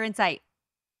 Appreciate your insight.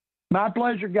 My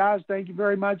pleasure, guys. Thank you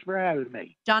very much for having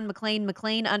me. John McClain,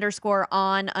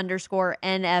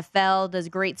 McClain_on_NFL, does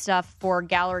great stuff for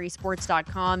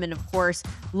GallerySports.com. And, of course,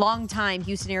 longtime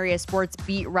Houston area sports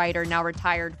beat writer, now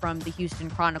retired from the Houston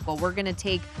Chronicle. We're going to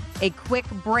take a quick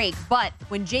break. But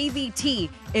when JVT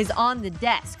is on the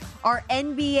desk, our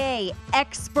NBA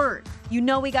expert, you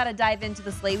know we got to dive into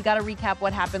the slate. We got to recap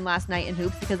what happened last night in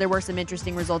hoops because there were some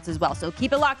interesting results as well. So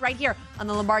keep it locked right here on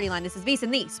the Lombardi Line. This is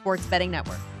VSiN, the Sports Betting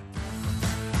Network.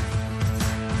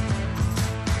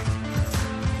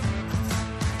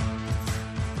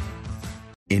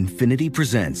 Infinity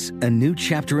presents a new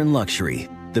chapter in luxury,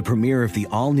 the premiere of the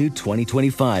all-new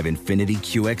 2025 Infinity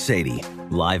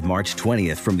QX80, live March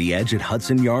 20th from the Edge at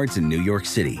Hudson Yards in New York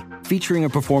City, featuring a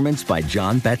performance by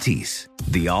John Batiste.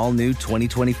 The all-new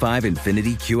 2025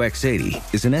 Infinity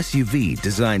QX80 is an SUV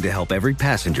designed to help every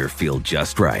passenger feel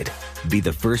just right. Be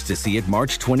the first to see it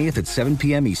March 20th at 7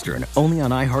 p.m. Eastern, only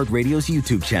on iHeartRadio's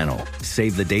YouTube channel.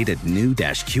 Save the date at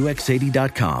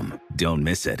new-QX80.com. Don't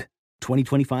miss it.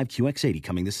 2025 QX80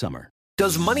 coming this summer.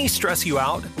 Does money stress you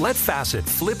out? Let Facet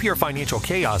flip your financial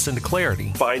chaos into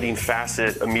clarity. Finding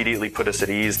Facet immediately put us at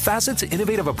ease. Facet's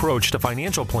innovative approach to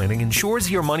financial planning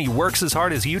ensures your money works as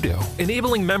hard as you do,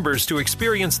 enabling members to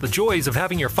experience the joys of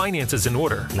having your finances in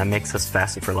order. And that makes us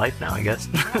Facet for life now, I guess.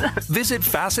 Visit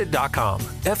Facet.com,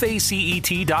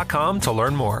 FACET.com to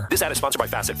learn more. This ad is sponsored by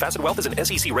Facet. Facet Wealth is an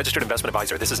SEC registered investment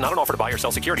advisor. This is not an offer to buy or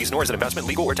sell securities, nor is it investment,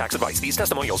 legal, or tax advice. These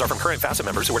testimonials are from current Facet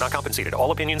members who are not compensated. All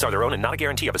opinions are their own and not a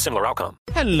guarantee of a similar outcome.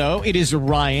 Hello, it is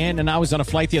Ryan, and I was on a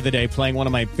flight the other day playing one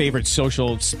of my favorite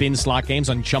social spin slot games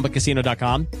on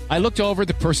ChumbaCasino.com. I looked over at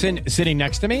the person sitting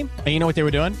next to me, and you know what they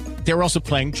were doing? They were also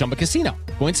playing Chumba Casino.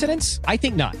 Coincidence? I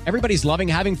think not. Everybody's loving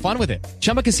having fun with it.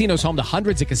 Chumba Casino is home to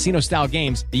hundreds of casino-style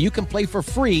games that you can play for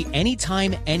free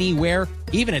anytime, anywhere,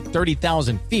 even at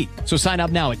 30,000 feet. So sign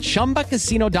up now at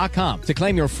ChumbaCasino.com to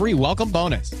claim your free welcome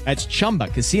bonus. That's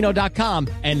ChumbaCasino.com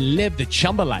and live the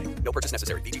Chumba life. No purchase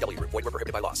necessary. VGW. Void where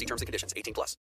prohibited by law. See terms and conditions. 18+.